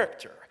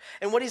character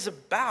and what he's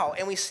about,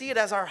 and we see it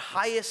as our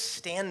highest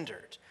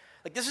standard.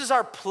 This is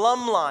our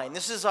plumb line.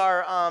 This is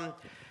our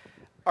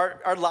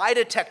lie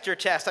detector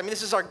test.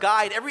 This is our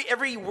guide.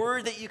 Every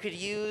word that you could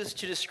use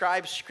to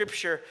describe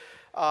Scripture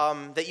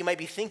that you might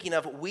be thinking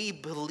of, we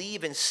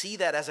believe and see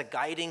that as a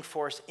guiding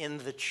force in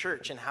the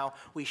church and how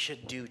we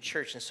should do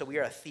church. And so we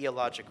are a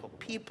theological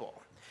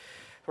people.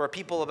 We're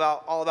people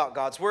all about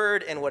God's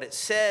word and what it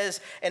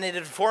says, and it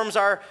informs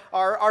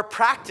our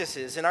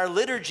practices and our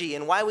liturgy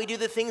and why we do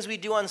the things we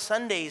do on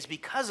Sundays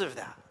because of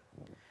that.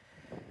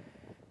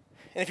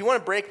 And if you want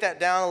to break that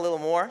down a little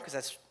more, because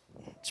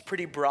it's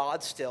pretty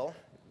broad still,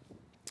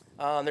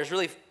 there's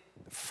really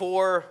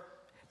 4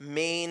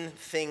 main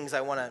things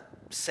I want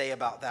to say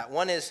about that.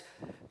 One is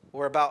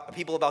we're about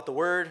people about the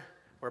word,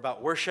 we're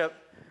about worship,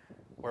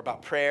 we're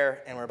about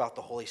prayer, and we're about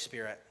the Holy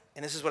Spirit.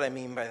 And this is what I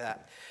mean by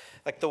that.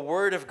 The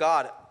word of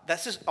God,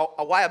 that's just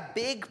why a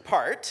big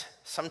part,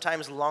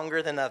 sometimes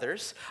longer than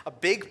others, a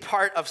big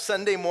part of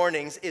Sunday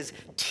mornings is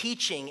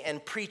teaching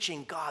and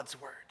preaching God's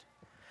word.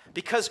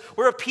 Because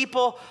we're a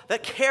people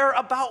that care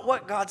about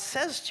what God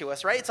says to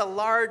us, right? It's a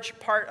large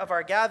part of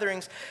our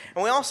gatherings.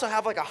 And we also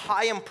have a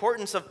high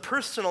importance of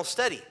personal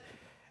study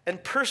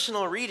and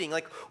personal reading.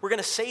 We're going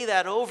to say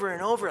that over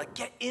and over.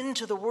 Get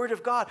into the Word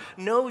of God.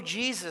 Know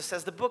Jesus,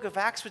 as the book of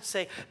Acts would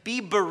say.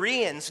 Be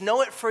Bereans.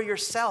 Know it for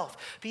yourself.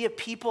 Be a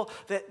people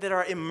that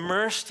are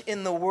immersed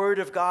in the Word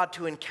of God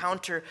to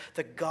encounter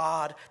the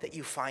God that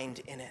you find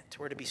in it.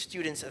 We're to be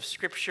students of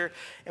Scripture,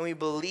 and we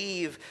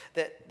believe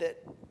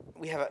that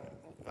we have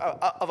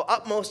of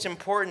utmost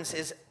importance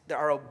is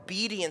our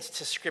obedience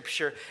to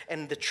Scripture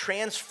and the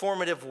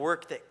transformative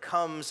work that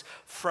comes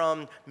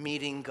from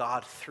meeting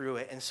God through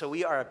it. And so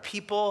we are a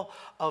people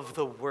of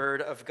the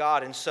Word of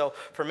God. And so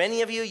for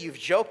many of you, you've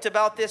joked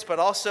about this, but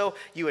also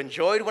you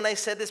enjoyed when I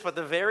said this. But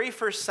the very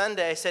first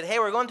Sunday, I said, hey,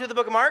 we're going through the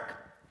book of Mark.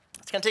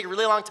 It's going to take a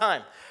really long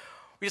time.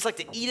 We just like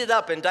to eat it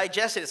up and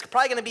digest it. It's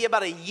probably going to be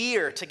about a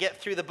year to get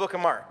through the book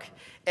of Mark.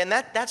 And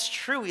that's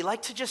true. We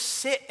like to just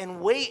sit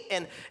and wait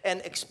and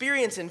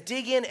experience and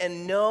dig in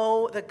and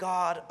know the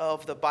God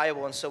of the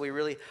Bible. And so we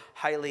really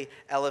highly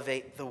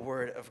elevate the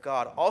Word of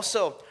God.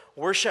 Also,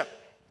 worship.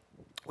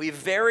 We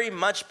very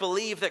much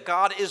believe that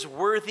God is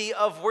worthy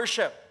of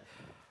worship.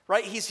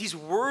 right? He's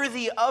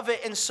worthy of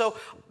it. And so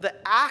the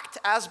act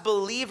as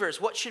believers,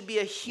 what should be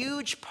a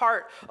huge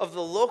part of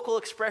the local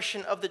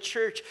expression of the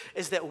church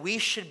is that we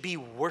should be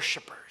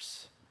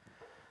worshipers.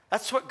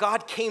 That's what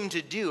God came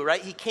to do,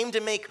 right? He came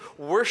to make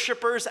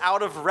worshipers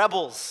out of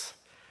rebels.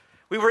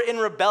 We were in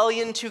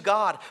rebellion to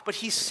God, but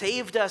he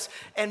saved us,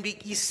 and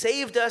he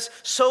saved us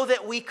so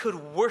that we could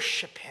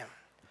worship him.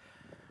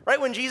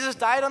 Right? When Jesus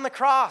died on the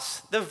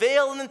cross, the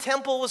veil in the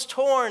temple was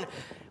torn,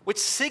 which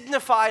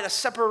signified a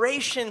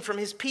separation from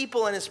his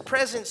people and his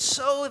presence,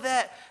 so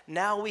that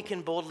now we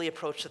can boldly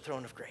approach the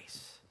throne of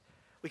grace.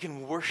 We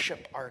can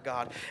worship our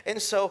God.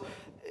 And so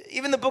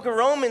even the book of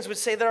Romans would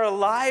say that our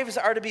lives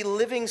are to be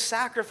living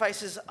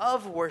sacrifices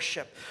of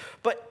worship.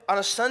 But on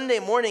a Sunday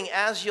morning,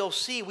 as you'll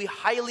see, we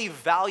highly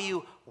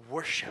value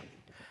worship.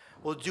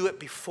 We'll do it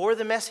before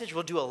the message.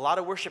 We'll do a lot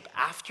of worship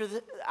after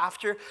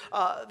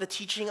the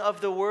teaching of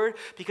the word,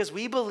 because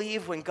we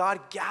believe when God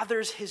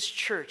gathers his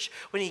church,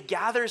 when he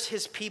gathers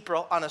his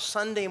people on a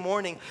Sunday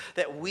morning,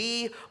 that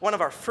one of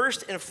our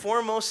first and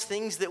foremost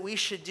things that we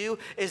should do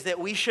is that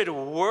we should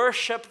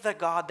worship the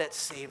God that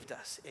saved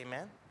us.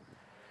 Amen?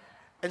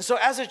 And so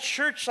as a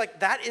church,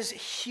 that is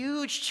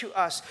huge to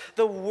us,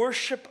 the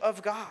worship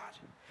of God.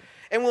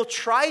 And we'll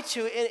try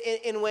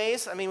to in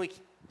ways,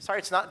 sorry,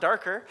 it's not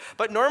darker,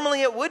 but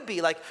normally it would be.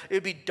 It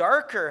would be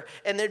darker,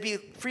 and there'd be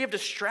free of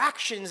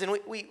distractions, and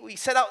we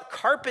set out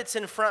carpets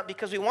in front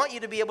because we want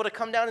you to be able to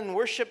come down and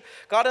worship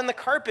God on the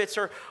carpets,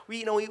 or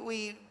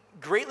we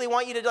greatly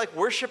want you to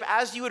worship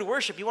as you would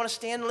worship. You want to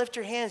stand and lift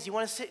your hands. You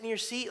want to sit in your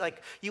seat.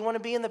 You want to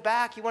be in the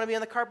back. You want to be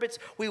on the carpets.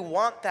 We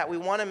want that. We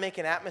want to make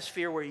an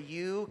atmosphere where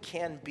you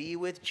can be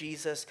with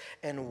Jesus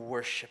and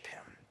worship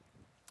him.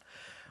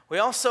 We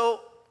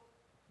also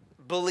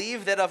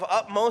believe that of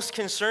utmost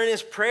concern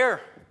is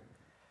prayer.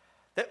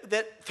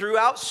 That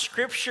throughout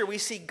Scripture, we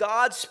see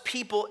God's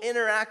people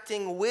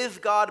interacting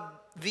with God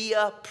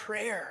via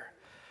prayer.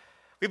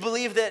 We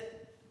believe that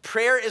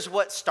prayer is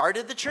what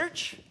started the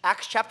church.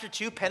 Acts chapter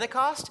 2,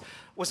 Pentecost,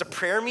 was a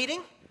prayer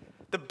meeting.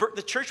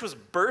 The church was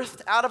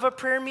birthed out of a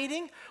prayer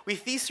meeting. We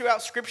see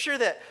throughout Scripture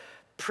that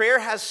prayer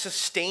has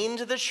sustained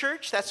the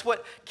church. That's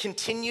what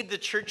continued the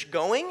church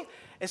going.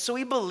 And so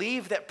we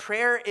believe that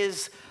prayer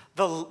is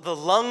the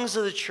lungs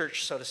of the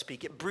church, so to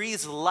speak. It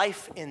breathes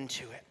life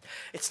into it.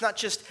 It's not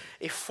just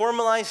a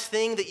formalized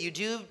thing that you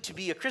do to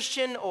be a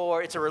Christian,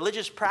 or it's a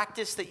religious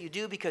practice that you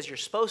do because you're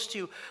supposed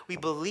to. We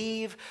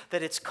believe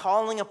that it's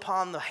calling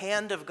upon the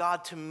hand of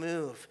God to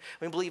move.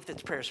 We believe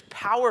that prayer is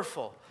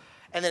powerful,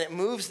 and then it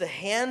moves the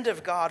hand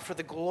of God for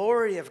the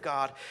glory of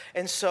God.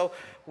 And so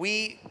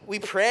we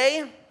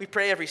pray. We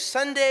pray every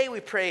Sunday. We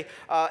pray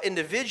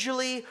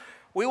individually.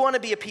 We want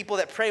to be a people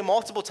that pray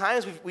multiple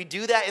times. We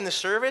do that in the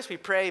service. We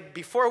pray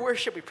before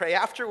worship. We pray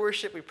after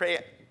worship. We pray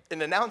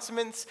in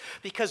announcements,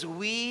 because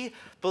we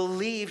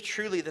believe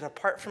truly that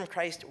apart from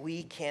Christ,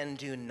 we can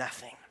do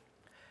nothing.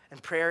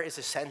 And prayer is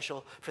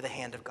essential for the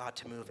hand of God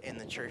to move in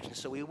the church. And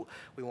so we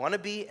want to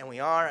be, and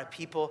we are, a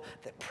people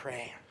that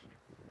pray.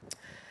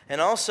 And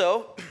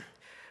also,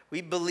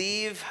 we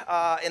believe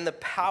in the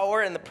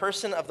power and the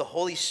person of the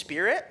Holy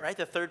Spirit, right?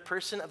 The third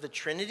person of the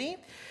Trinity.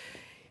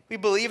 We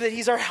believe that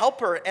he's our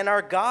helper and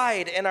our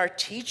guide and our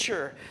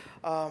teacher,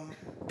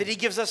 that he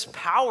gives us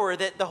power,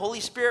 that the Holy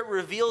Spirit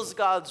reveals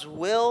God's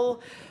will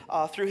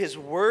through his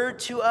word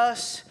to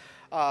us.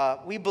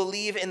 We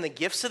believe in the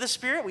gifts of the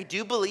Spirit. We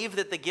do believe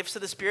that the gifts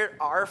of the Spirit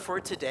are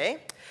for today,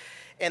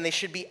 and they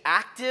should be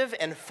active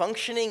and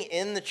functioning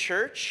in the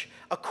church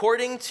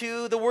according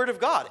to the word of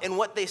God and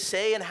what they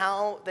say and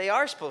how they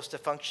are supposed to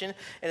function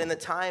and in the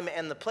time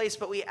and the place.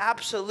 But we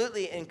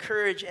absolutely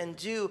encourage and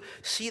do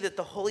see that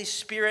the Holy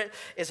Spirit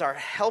is our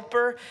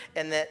helper,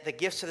 and that the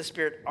gifts of the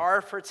Spirit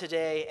are for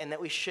today, and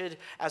that we should,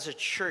 as a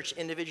church,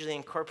 individually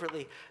and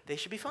corporately, they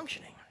should be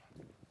functioning.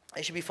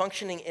 They should be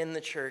functioning in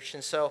the church.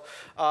 And so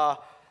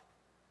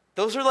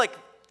those are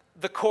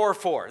the core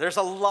four. There's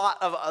a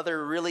lot of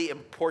other really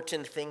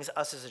important things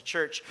us as a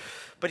church.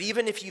 But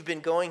even if you've been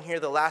going here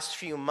the last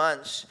few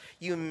months,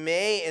 you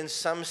may in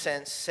some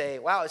sense say,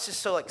 wow, it's just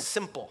so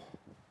simple.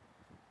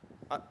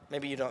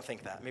 Maybe you don't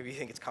think that. Maybe you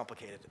think it's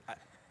complicated.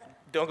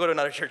 Don't go to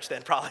another church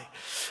then, probably.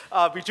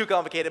 Be too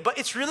complicated. But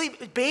it's really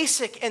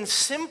basic and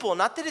simple.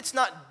 Not that it's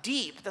not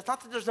deep. That's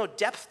not that there's no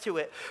depth to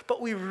it.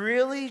 But we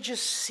really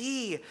just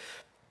see,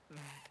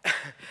 and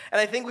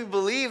I think we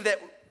believe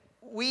that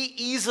we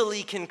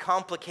easily can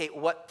complicate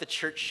what the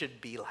church should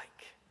be like.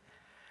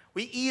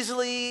 We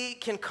easily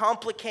can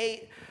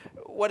complicate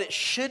what it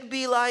should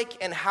be like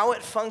and how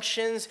it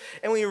functions,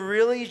 and we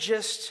really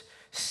just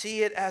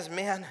see it as,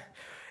 man,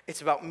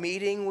 it's about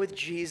meeting with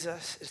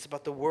Jesus. It's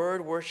about the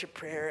word, worship,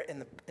 prayer,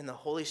 and the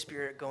Holy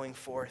Spirit going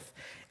forth.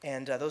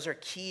 And those are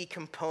key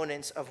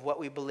components of what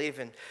we believe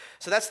in.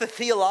 So that's the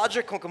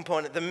theological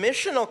component. The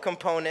missional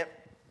component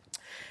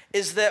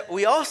is that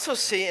we also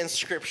see in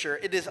Scripture,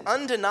 it is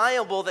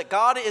undeniable that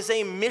God is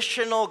a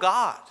missional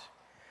God.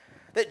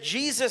 That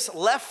Jesus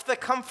left the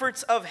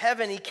comforts of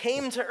heaven. He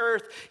came to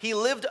earth. He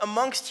lived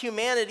amongst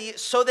humanity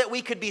so that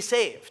we could be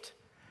saved.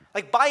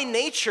 By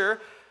nature,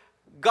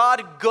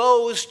 God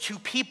goes to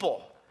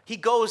people. He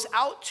goes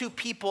out to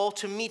people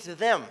to meet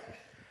them.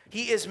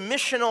 He is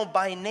missional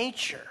by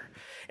nature.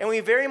 And we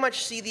very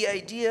much see the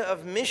idea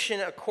of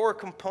mission a core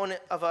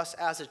component of us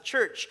as a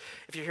church.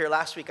 If you're here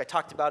last week, I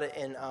talked about it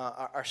in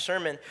our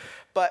sermon.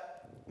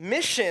 But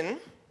mission,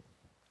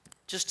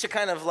 just to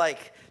kind of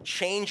like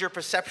change your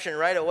perception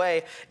right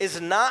away, is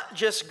not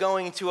just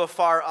going to a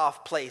far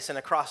off place and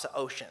across the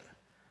ocean.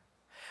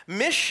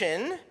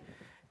 Mission,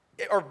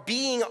 or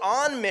being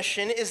on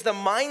mission, is the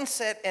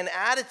mindset and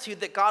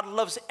attitude that God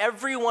loves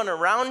everyone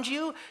around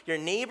you, your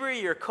neighbor,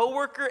 your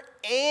coworker,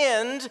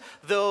 and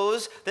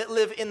those that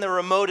live in the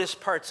remotest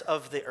parts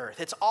of the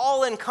earth. It's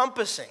all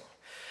encompassing.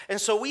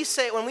 And so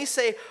when we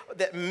say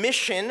that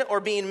mission or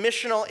being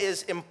missional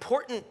is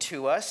important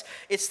to us,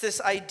 it's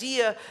this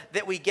idea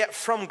that we get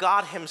from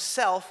God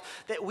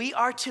himself that we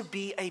are to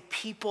be a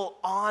people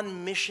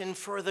on mission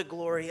for the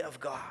glory of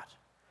God.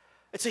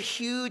 It's a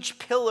huge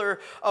pillar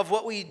of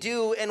what we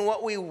do and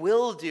what we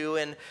will do.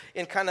 And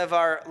in kind of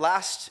our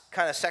last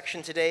kind of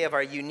section today of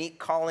our unique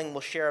calling,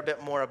 we'll share a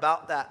bit more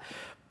about that.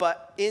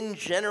 But in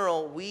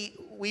general,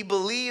 we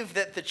believe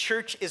that the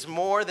church is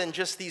more than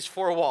just these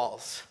four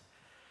walls,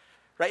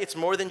 right? It's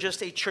more than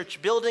just a church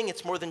building.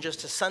 It's more than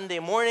just a Sunday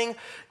morning.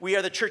 We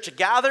are the church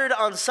gathered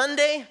on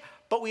Sunday,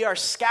 but we are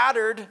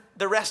scattered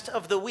the rest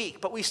of the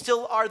week. But we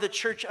still are the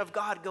church of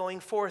God going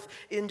forth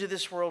into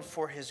this world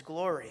for his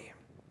glory.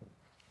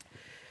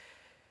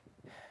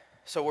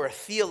 So we're a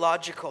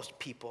theological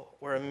people,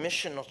 we're a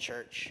missional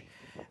church,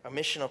 a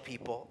missional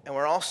people, and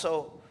we're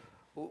also,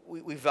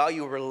 we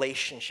value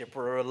relationship,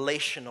 we're a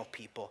relational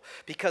people,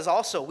 because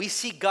also we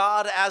see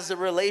God as a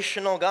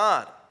relational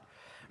God,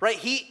 right?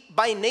 He,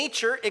 by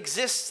nature,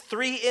 exists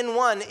 3 in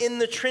 1 in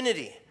the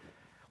Trinity.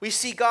 We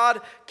see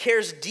God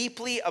cares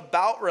deeply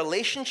about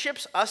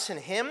relationships, us and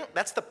him.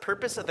 That's the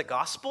purpose of the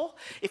gospel.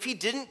 If he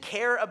didn't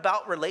care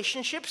about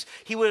relationships,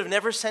 he would have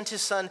never sent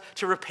his son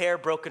to repair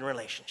broken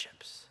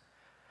relationships.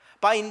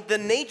 By the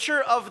nature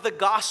of the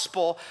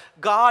gospel,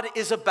 God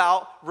is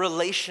about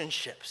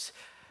relationships.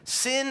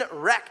 Sin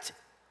wrecked,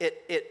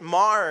 it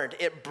marred,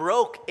 it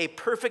broke a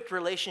perfect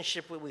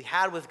relationship that we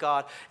had with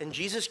God, and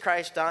Jesus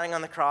Christ dying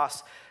on the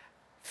cross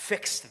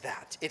fixed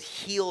that. It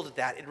healed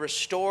that. It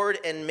restored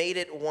and made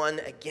it one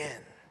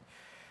again.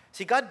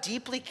 See, God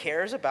deeply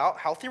cares about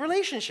healthy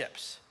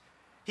relationships.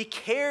 He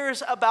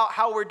cares about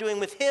how we're doing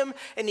with him,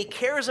 and he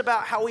cares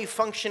about how we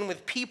function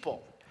with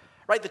people.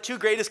 Right? The 2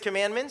 greatest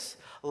commandments: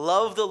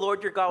 love the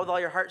Lord your God with all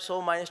your heart,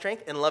 soul, mind, and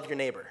strength, and love your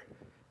neighbor.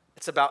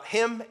 It's about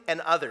him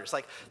and others.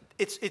 Like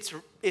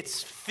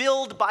it's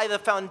filled by the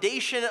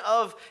foundation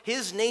of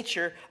his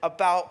nature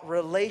about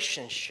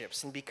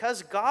relationships. And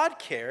because God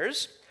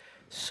cares,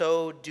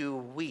 so do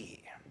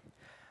we.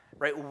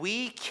 Right?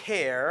 We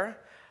care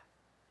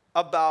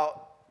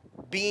about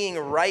being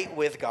right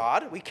with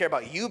God. We care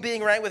about you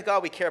being right with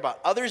God. We care about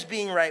others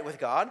being right with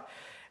God.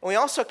 And we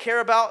also care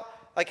about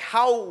like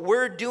how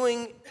we're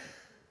doing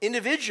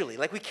individually.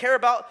 Like we care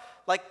about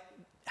like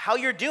how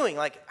you're doing,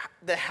 like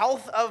the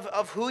health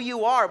of who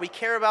you are. We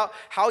care about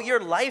how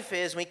your life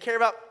is. We care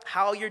about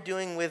how you're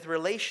doing with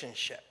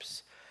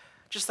relationships.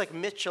 Just like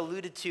Mitch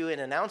alluded to in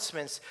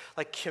announcements,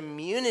 like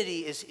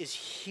community is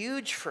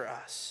huge for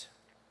us.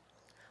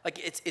 Like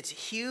it's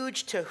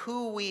huge to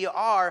who we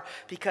are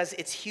because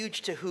it's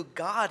huge to who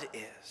God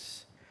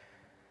is.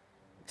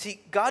 See,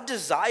 God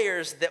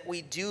desires that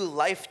we do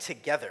life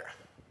together.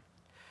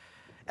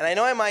 And I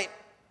know I might,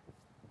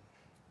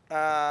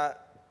 I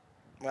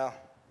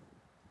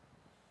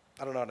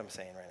don't know what I'm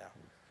saying right now.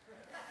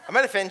 I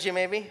might offend you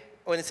maybe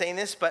when saying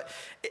this, but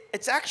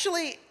it's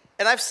actually,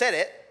 and I've said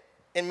it,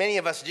 and many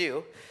of us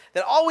do,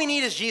 that all we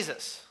need is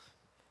Jesus.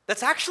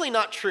 That's actually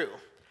not true.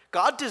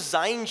 God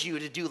designed you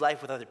to do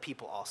life with other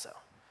people also.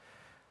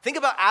 Think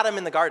about Adam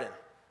in the garden.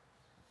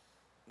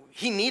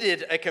 He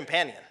needed a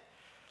companion.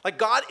 Like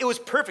God, it was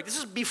perfect. This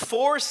is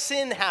before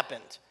sin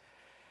happened.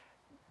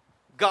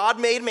 God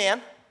made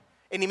man,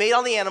 and he made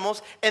all the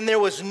animals, and there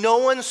was no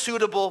one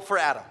suitable for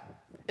Adam.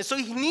 And so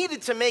he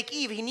needed to make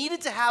Eve. He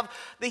needed to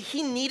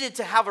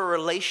have a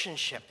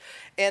relationship.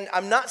 And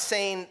I'm not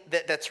saying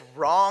that that's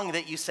wrong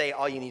that you say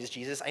all you need is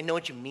Jesus. I know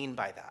what you mean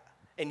by that.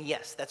 And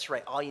yes, that's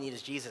right. All you need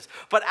is Jesus.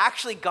 But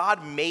actually,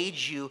 God made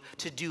you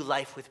to do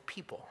life with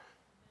people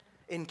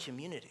in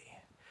community.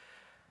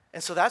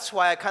 And so that's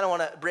why I kind of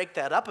want to break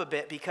that up a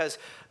bit, because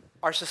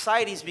our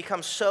society's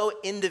become so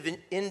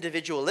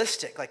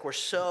individualistic. Like we're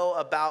so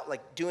about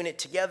like doing it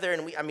together,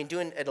 and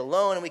doing it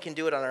alone, and we can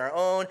do it on our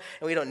own,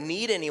 and we don't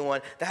need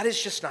anyone. That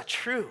is just not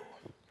true.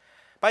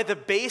 By the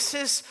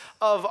basis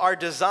of our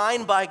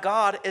design by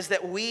God is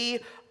that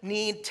we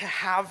need to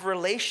have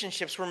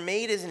relationships. We're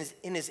made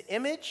in his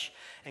image,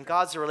 and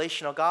God's a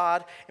relational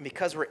God. And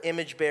because we're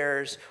image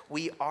bearers,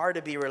 we are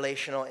to be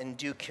relational and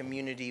do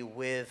community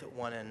with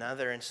one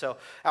another. And so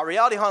at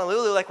Reality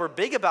Honolulu, like we're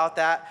big about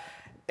that.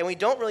 And we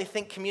don't really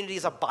think community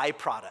is a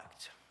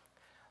byproduct.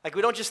 Like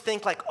we don't just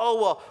think like, oh,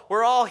 well,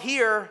 we're all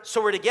here,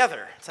 so we're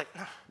together. It's like,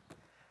 no,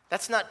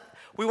 that's not,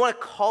 we want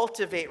to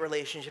cultivate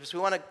relationships. We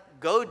want to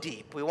go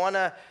deep. We want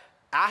to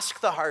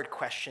ask the hard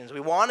questions. We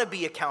want to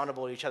be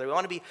accountable to each other. We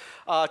want to be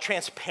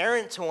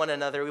transparent to one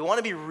another. We want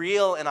to be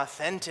real and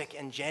authentic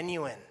and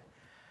genuine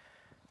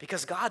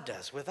because God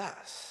does with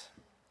us.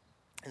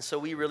 And so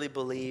we really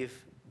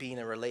believe being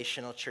a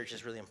relational church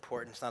is really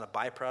important. It's not a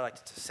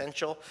byproduct, it's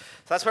essential. So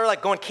that's why we're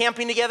like going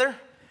camping together,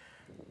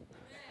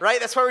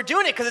 right? That's why we're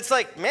doing it, because it's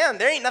like, man,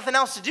 there ain't nothing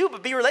else to do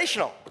but be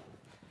relational.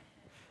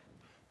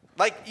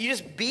 Like, you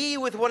just be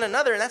with one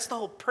another, and that's the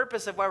whole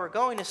purpose of why we're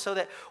going, is so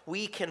that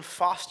we can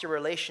foster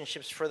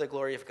relationships for the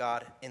glory of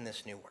God in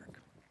this new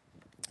work.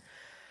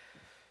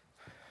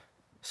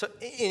 So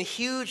in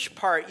huge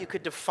part, you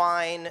could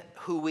define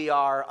who we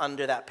are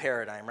under that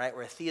paradigm, right?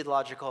 We're a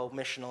theological,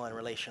 missional, and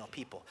relational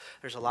people.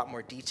 There's a lot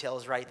more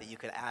details, right, that you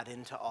could add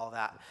into all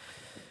that.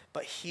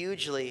 But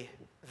hugely,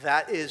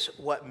 that is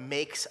what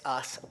makes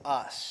us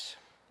us.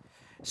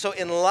 So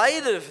in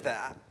light of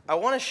that, I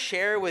want to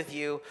share with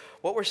you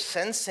what we're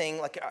sensing,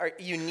 like our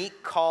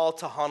unique call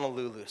to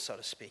Honolulu, so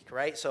to speak,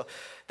 right? So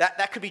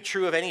that could be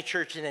true of any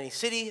church in any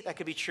city. That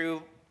could be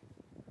true,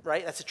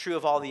 right? That's true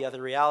of all the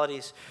other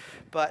realities.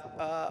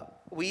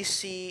 But we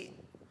see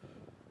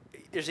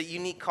there's a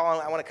unique call,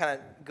 and I want to kind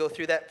of go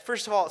through that.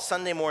 First of all,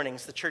 Sunday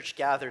mornings, the church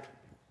gathered.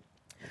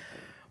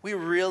 We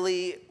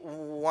really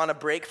want to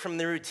break from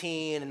the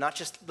routine and not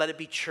just let it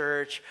be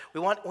church. We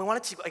want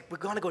it to, like, we're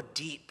going to go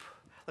deep.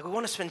 Like, we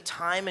want to spend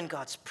time in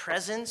God's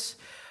presence.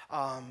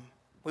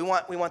 We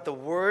want the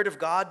word of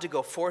God to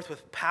go forth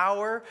with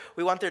power.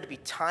 We want there to be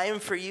time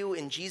for you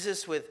in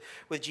Jesus, with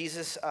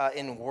Jesus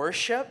in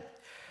worship.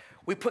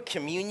 We put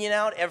communion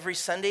out every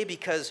Sunday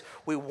because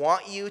we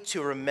want you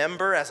to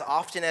remember, as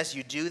often as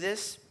you do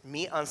this,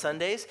 meet on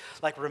Sundays,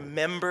 like,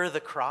 remember the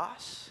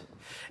cross.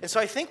 And so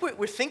I think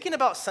we're thinking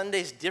about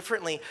Sundays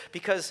differently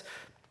because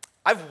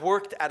I've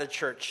worked at a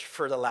church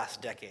for the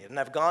last decade, and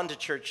I've gone to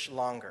church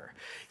longer.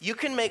 You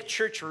can make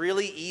church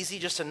really easy,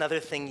 just another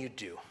thing you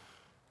do.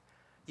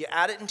 You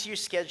add it into your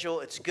schedule,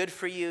 it's good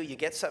for you, you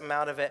get something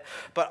out of it.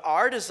 But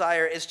our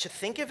desire is to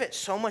think of it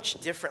so much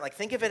different. Like,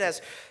 think of it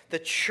as the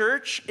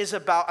church is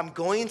about, I'm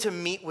going to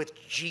meet with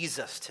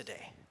Jesus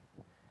today.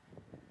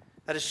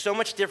 That is so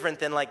much different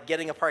than like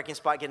getting a parking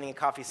spot, getting a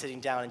coffee, sitting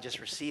down, and just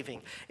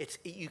receiving.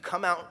 You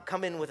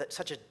come in with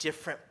such a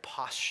different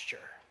posture.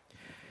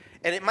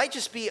 And it might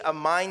just be a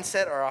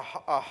mindset or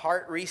a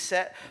heart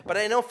reset, but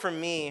I know for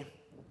me,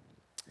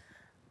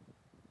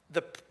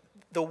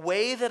 the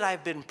way that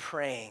I've been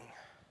praying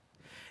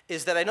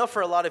is that I know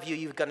for a lot of you,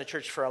 you've gone to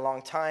church for a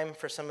long time,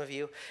 for some of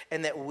you,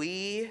 and that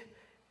we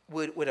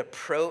would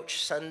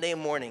approach Sunday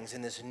mornings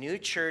in this new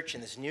church,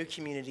 in this new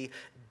community,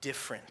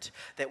 different.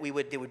 That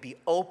they would be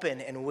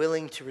open and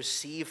willing to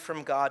receive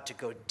from God, to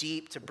go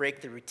deep, to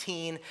break the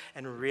routine,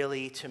 and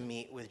really to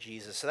meet with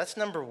Jesus. So that's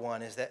number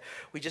one, is that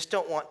we just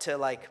don't want to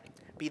like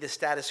be the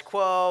status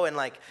quo and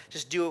like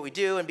just do what we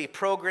do and be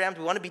programmed.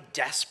 We want to be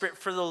desperate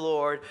for the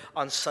Lord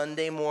on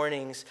Sunday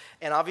mornings.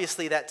 And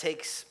obviously that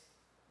takes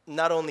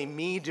not only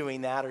me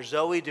doing that or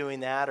Zoe doing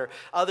that or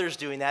others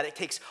doing that. It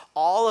takes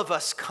all of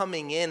us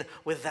coming in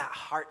with that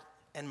heart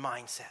and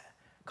mindset.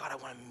 God, I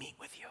want to meet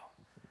with you.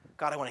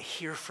 God, I want to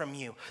hear from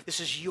you.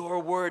 This is your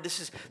word. This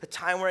is the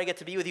time where I get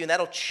to be with you, and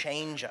that'll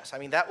change us. I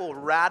mean, that will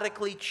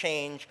radically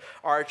change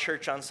our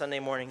church on Sunday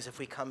mornings if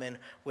we come in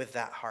with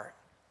that heart.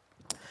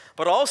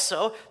 But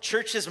also,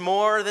 church is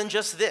more than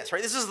just this,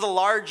 right? This is the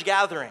large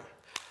gathering.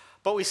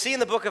 But we see in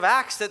the book of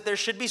Acts that there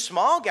should be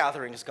small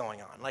gatherings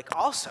going on, like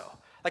also.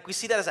 Like, we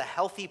see that as a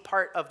healthy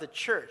part of the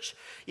church.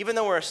 Even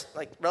though we're a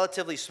like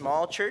relatively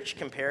small church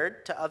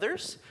compared to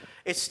others,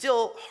 it's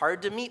still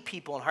hard to meet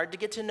people and hard to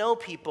get to know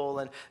people,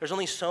 and there's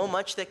only so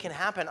much that can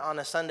happen on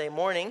a Sunday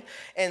morning.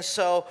 And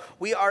so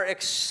we are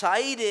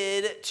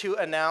excited to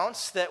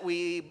announce that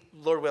we,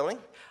 Lord willing,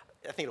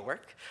 I think it'll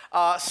work,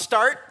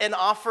 start and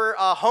offer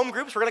home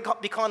groups. We're going to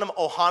be calling them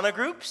Ohana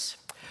groups.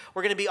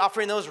 We're going to be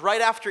offering those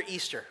right after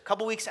Easter. A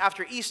couple weeks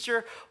after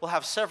Easter, we'll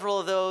have several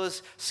of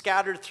those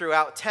scattered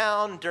throughout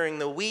town during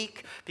the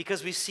week,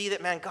 because we see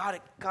that, man,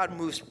 God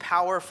moves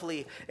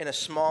powerfully in a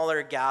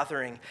smaller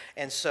gathering.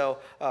 And so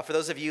for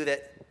those of you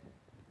that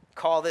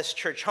call this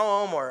church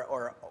home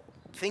or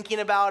thinking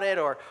about it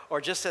or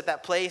just at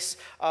that place,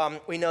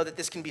 we know that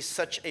this can be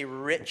such a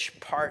rich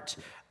part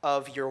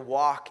of your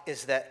walk,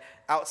 is that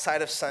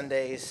outside of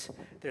Sundays,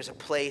 there's a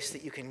place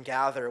that you can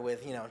gather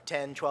with,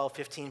 10, 12,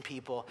 15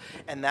 people,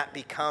 and that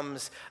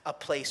becomes a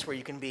place where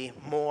you can be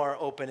more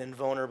open and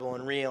vulnerable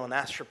and real and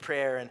ask for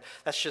prayer, and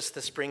that's just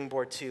the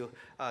springboard to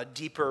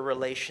deeper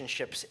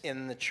relationships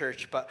in the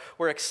church. But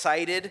we're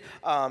excited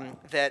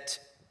that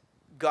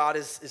God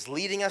is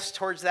leading us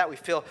towards that. We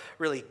feel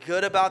really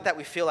good about that.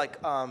 We feel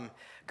like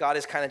God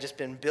has kind of just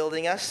been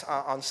building us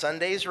on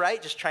Sundays,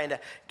 right? Just trying to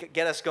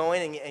get us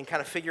going and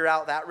kind of figure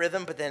out that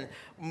rhythm, but then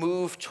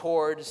move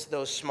towards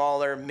those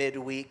smaller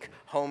midweek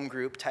home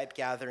group type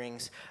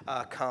gatherings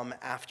come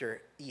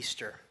after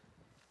Easter.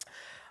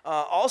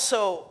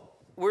 Also,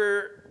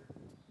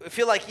 I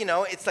feel like,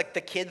 it's like the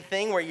kid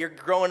thing where you're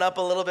growing up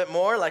a little bit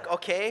more, like,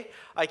 okay,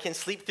 I can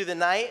sleep through the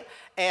night.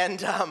 And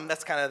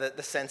that's kind of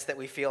the sense that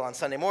we feel on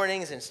Sunday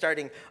mornings and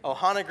starting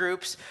Ohana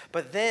groups.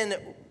 But then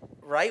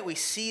right? We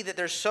see that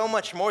there's so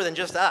much more than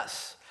just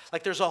us.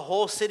 Like there's a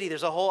whole city,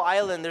 there's a whole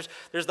island,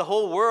 there's the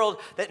whole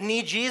world that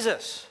need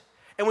Jesus.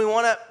 And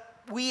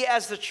we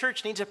as the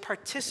church need to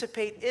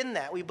participate in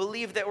that. We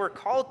believe that we're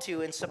called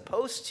to and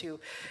supposed to.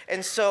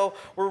 And so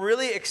we're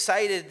really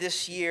excited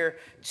this year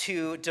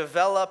to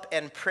develop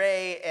and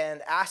pray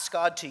and ask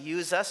God to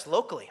use us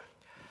locally.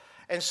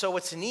 And so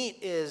what's neat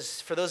is,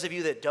 for those of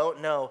you that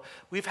don't know,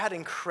 we've had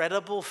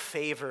incredible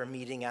favor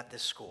meeting at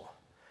this school.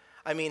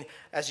 I mean,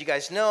 as you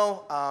guys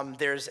know,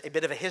 there's a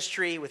bit of a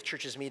history with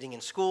churches meeting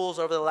in schools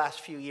over the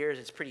last few years.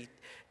 It's pretty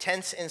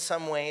tense in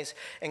some ways.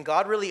 And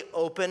God really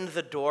opened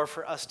the door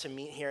for us to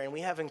meet here. And we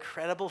have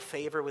incredible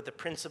favor with the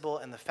principal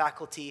and the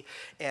faculty.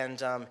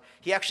 And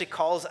he actually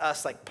calls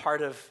us like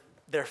part of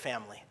their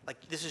family.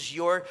 Like, this is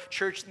your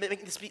church.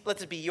 Let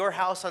this be your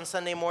house on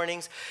Sunday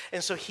mornings.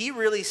 And so he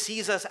really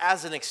sees us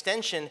as an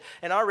extension.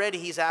 And already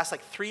he's asked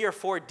like 3 or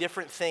 4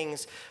 different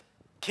things.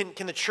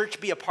 Can the church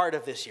be a part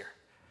of this year?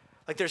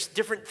 Like there's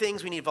different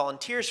things we need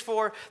volunteers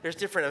for. There's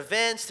different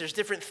events. There's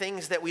different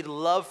things that we'd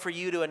love for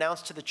you to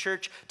announce to the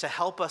church to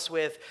help us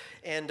with.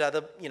 And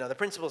the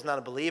principal's not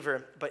a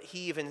believer, but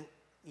he even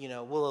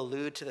will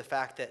allude to the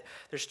fact that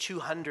there's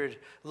 200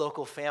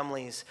 local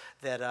families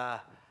that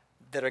are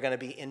going to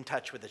be in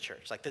touch with the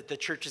church. Like the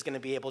church is going to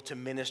be able to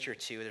minister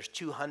to. There's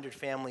 200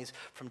 families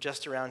from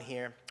just around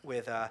here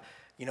with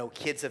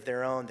kids of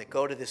their own that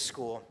go to this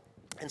school.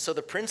 And so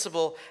the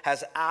principal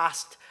has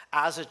asked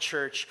as a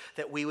church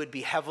that we would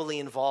be heavily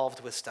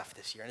involved with stuff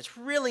this year. And it's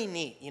really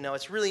neat.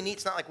 It's really neat.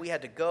 It's not like we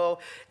had to go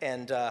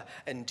and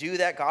do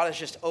that. God has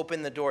just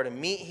opened the door to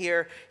meet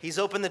here. He's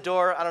opened the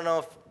door. I don't know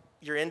if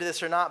you're into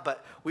this or not,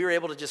 but we were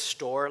able to just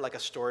store like a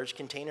storage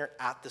container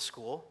at the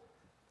school.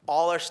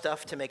 All our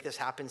stuff to make this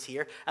happen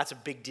here. That's a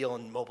big deal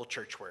in mobile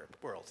church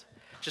world.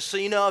 Just so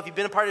you know, if you've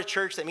been a part of a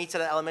church that meets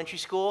at an elementary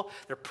school,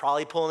 they're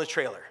probably pulling a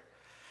trailer.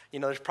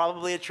 There's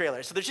probably a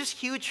trailer. So there's just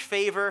huge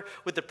favor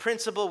with the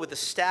principal, with the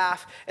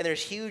staff, and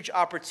there's huge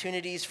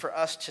opportunities for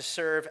us to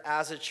serve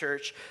as a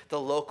church, the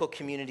local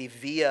community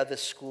via the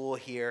school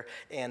here.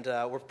 And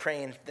we're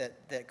praying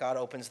that God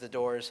opens the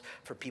doors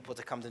for people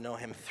to come to know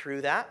him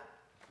through that.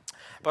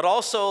 But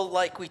also,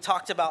 like we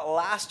talked about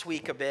last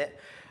week a bit,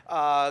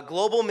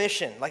 global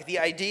mission, like the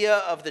idea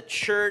of the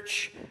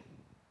church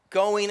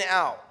going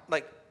out,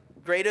 like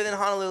greater than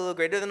Honolulu,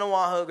 greater than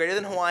Oahu, greater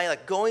than Hawaii,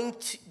 like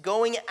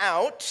going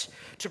out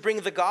to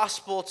bring the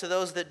gospel to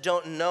those that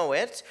don't know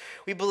it.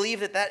 We believe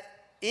that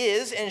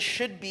is and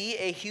should be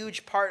a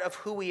huge part of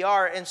who we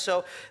are. And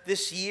so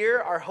this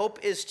year, our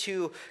hope is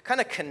to kind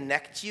of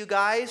connect you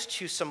guys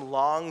to some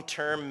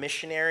long-term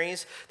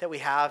missionaries that we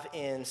have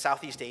in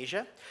Southeast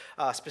Asia.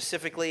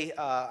 Specifically,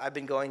 I've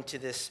been going to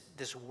this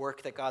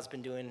work that God's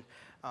been doing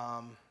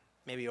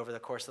maybe over the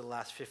course of the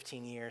last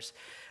 15 years.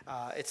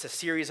 It's a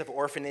series of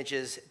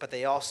orphanages, but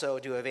they also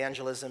do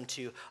evangelism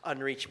to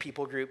unreached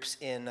people groups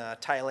in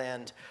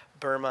Thailand,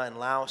 Burma, and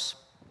Laos.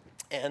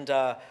 And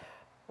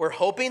we're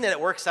hoping that it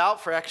works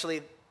out for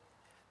actually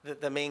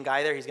the main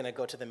guy there. He's going to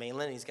go to the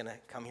mainland. He's going to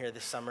come here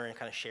this summer and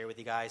kind of share with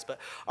you guys. But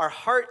our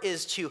heart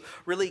is to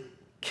really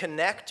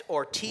connect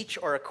or teach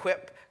or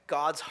equip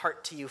God's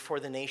heart to you for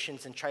the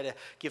nations and try to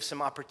give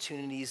some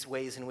opportunities,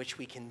 ways in which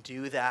we can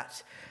do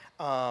that.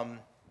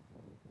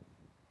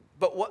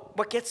 But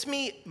what gets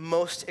me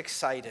most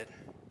excited,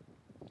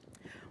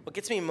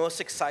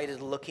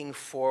 looking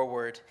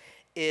forward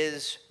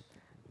is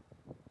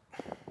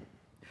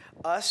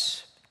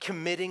us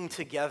committing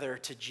together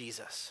to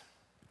Jesus.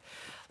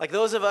 Like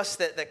those of us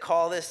that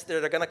call this,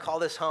 that are going to call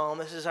this home,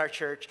 this is our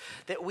church,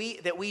 that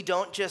we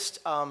don't just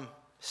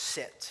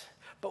sit,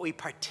 but we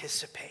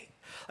participate.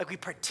 Like we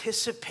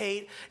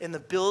participate in the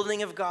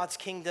building of God's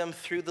kingdom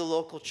through the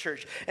local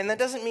church. And that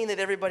doesn't mean that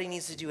everybody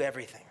needs to do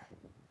everything.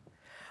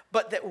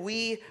 But that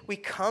we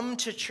come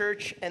to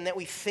church and that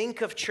we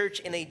think of church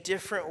in a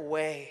different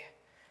way.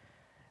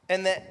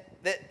 And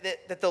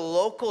that the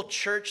local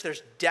church,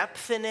 there's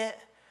depth in it.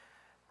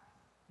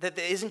 That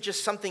there isn't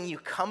just something you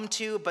come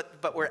to,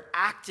 but we're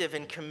active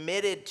and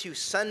committed to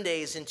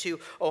Sundays and to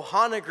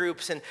Ohana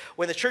groups. And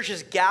when the church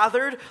is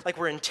gathered, like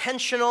we're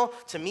intentional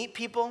to meet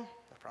people. No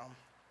problem.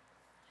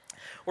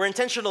 We're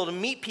intentional to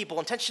meet people,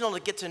 intentional to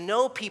get to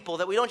know people,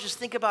 that we don't just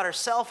think about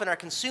ourselves and our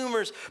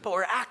consumers, but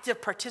we're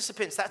active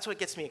participants. That's what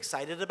gets me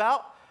excited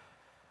about.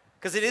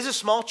 Because it is a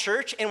small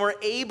church, and we're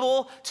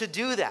able to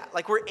do that.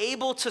 Like we're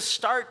able to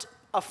start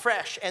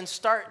afresh and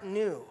start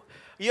new.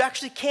 You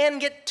actually can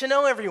get to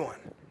know everyone.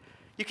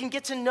 You can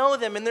get to know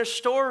them and their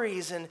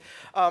stories, and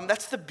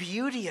that's the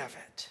beauty of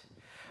it.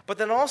 But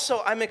then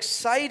also, I'm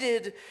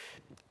excited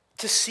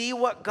to see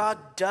what God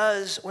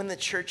does when the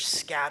church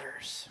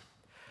scatters.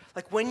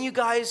 Like when you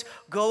guys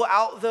go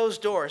out those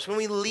doors, when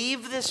we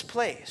leave this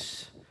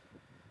place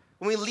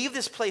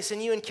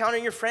and you encounter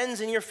your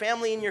friends and your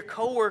family and your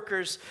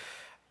coworkers,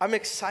 I'm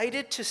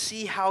excited to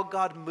see how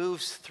God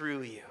moves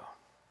through you.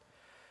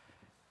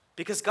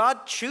 Because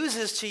God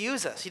chooses to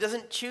use us. He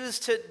doesn't choose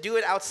to do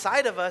it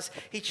outside of us.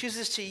 He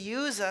chooses to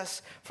use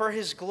us for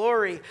his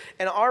glory.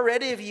 And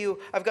already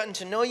I've gotten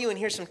to know you and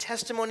hear some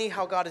testimony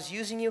how God is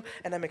using you.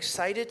 And I'm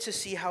excited to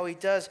see how he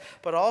does.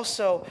 But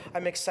also,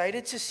 I'm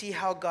excited to see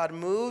how God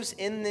moves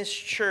in this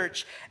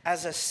church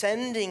as a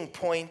sending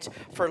point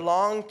for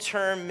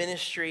long-term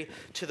ministry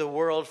to the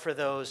world for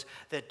those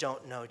that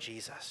don't know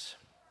Jesus.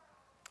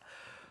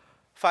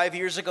 5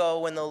 years ago,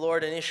 when the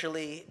Lord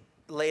initially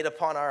laid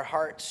upon our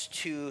hearts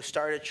to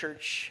start a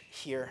church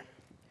here,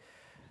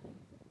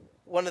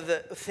 one of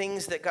the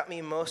things that got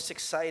me most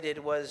excited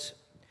was,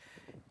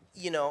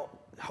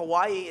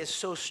 Hawaii is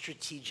so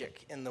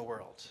strategic in the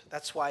world.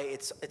 That's why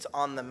it's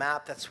on the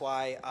map. That's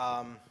why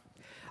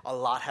a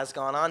lot has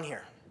gone on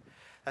here.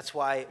 That's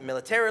why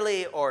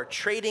militarily or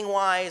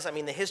trading-wise,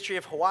 the history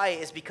of Hawaii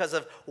is because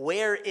of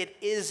where it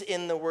is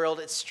in the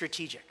world, it's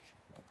strategic.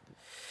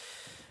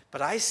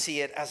 But I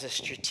see it as a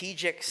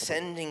strategic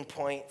sending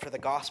point for the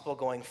gospel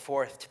going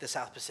forth to the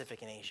South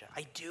Pacific and Asia.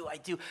 I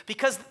do.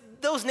 Because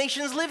those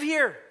nations live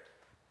here.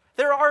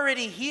 They're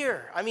already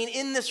here.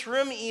 In this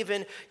room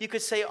even, you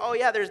could say, oh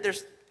yeah,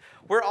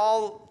 we're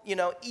all,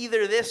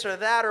 either this or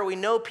that, or we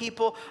know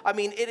people.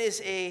 It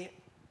is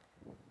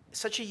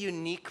such a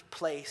unique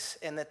place,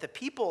 and that the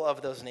people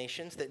of those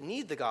nations that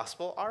need the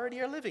gospel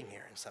already are living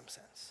here in some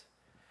sense.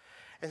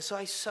 And so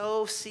I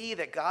so see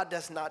that God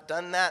has not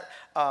done that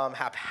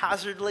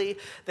haphazardly,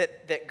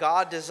 that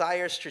God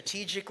desires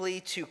strategically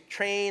to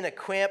train,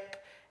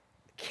 equip,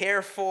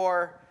 care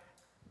for,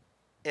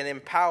 and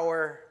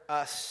empower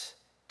us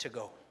to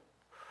go.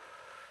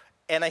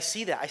 And I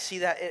see that.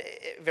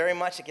 It very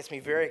much. It gets me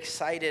very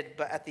excited.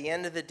 But at the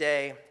end of the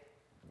day,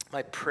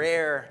 my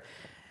prayer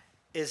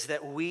is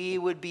that we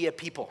would be a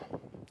people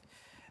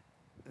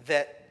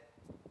that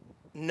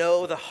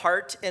know the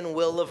heart and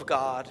will of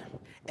God,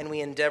 and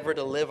we endeavor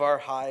to live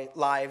our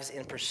lives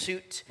in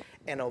pursuit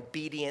and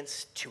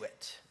obedience to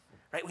it.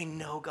 Right? We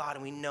know God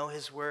and we know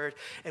his word,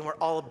 and we're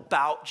all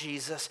about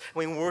Jesus.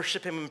 And we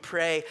worship him and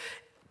pray,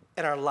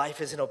 and our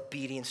life is in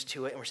obedience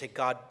to it. And we say,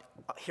 God,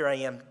 here I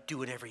am, do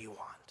whatever you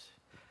want.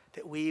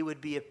 That we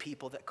would be a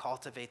people that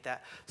cultivate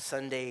that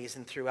Sundays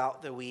and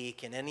throughout the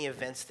week and any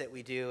events that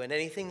we do and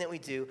anything that we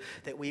do,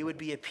 that we would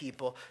be a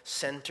people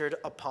centered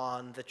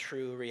upon the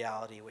true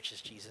reality, which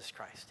is Jesus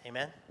Christ.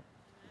 Amen?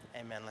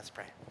 Amen. Let's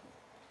pray.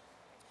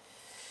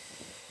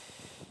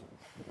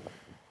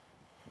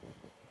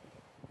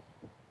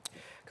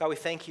 God, we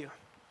thank you.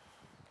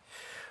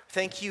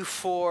 Thank you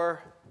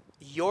for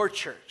your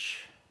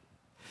church.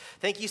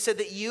 Thank you, said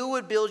that you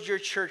would build your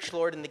church,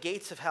 Lord, and the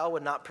gates of hell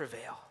would not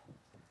prevail.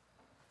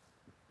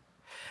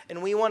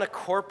 And we want to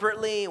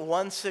corporately,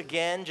 once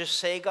again, just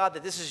say, God,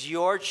 that this is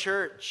your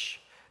church.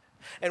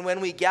 And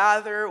when we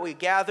gather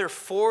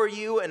for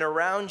you and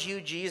around you,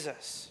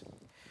 Jesus.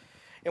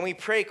 And we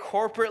pray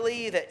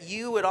corporately that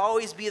you would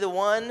always be the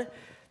one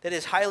that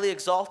is highly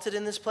exalted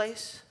in this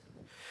place.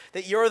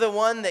 That you're the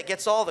one that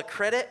gets all the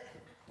credit.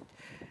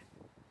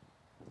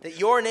 That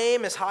your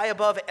name is high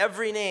above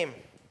every name.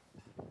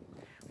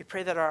 We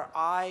pray that our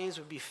eyes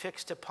would be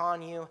fixed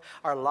upon you.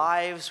 Our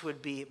lives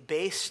would be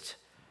based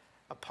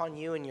upon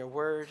you and your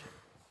word.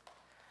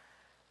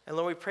 And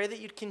Lord, we pray that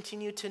you'd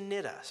continue to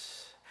knit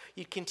us.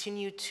 You'd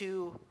continue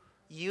to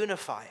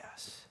unify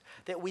us.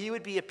 That we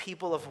would be a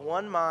people of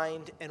one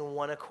mind and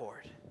one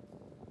accord.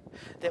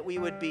 That we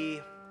would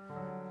be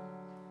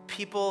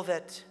people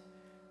that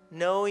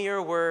know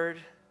your word,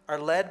 are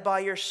led by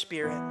your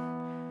spirit,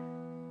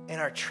 and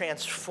are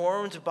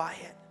transformed by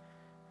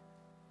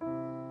it,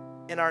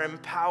 and are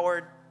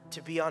empowered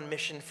to be on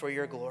mission for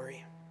your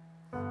glory.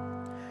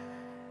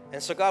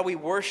 And so, God, we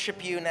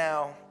worship you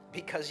now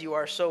because you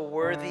are so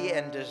worthy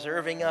and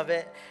deserving of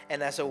it.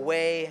 And as a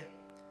way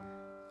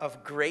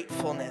of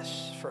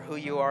gratefulness for who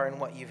you are and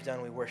what you've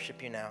done, we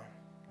worship you now.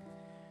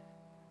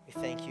 We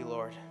thank you,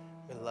 Lord.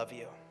 We love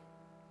you.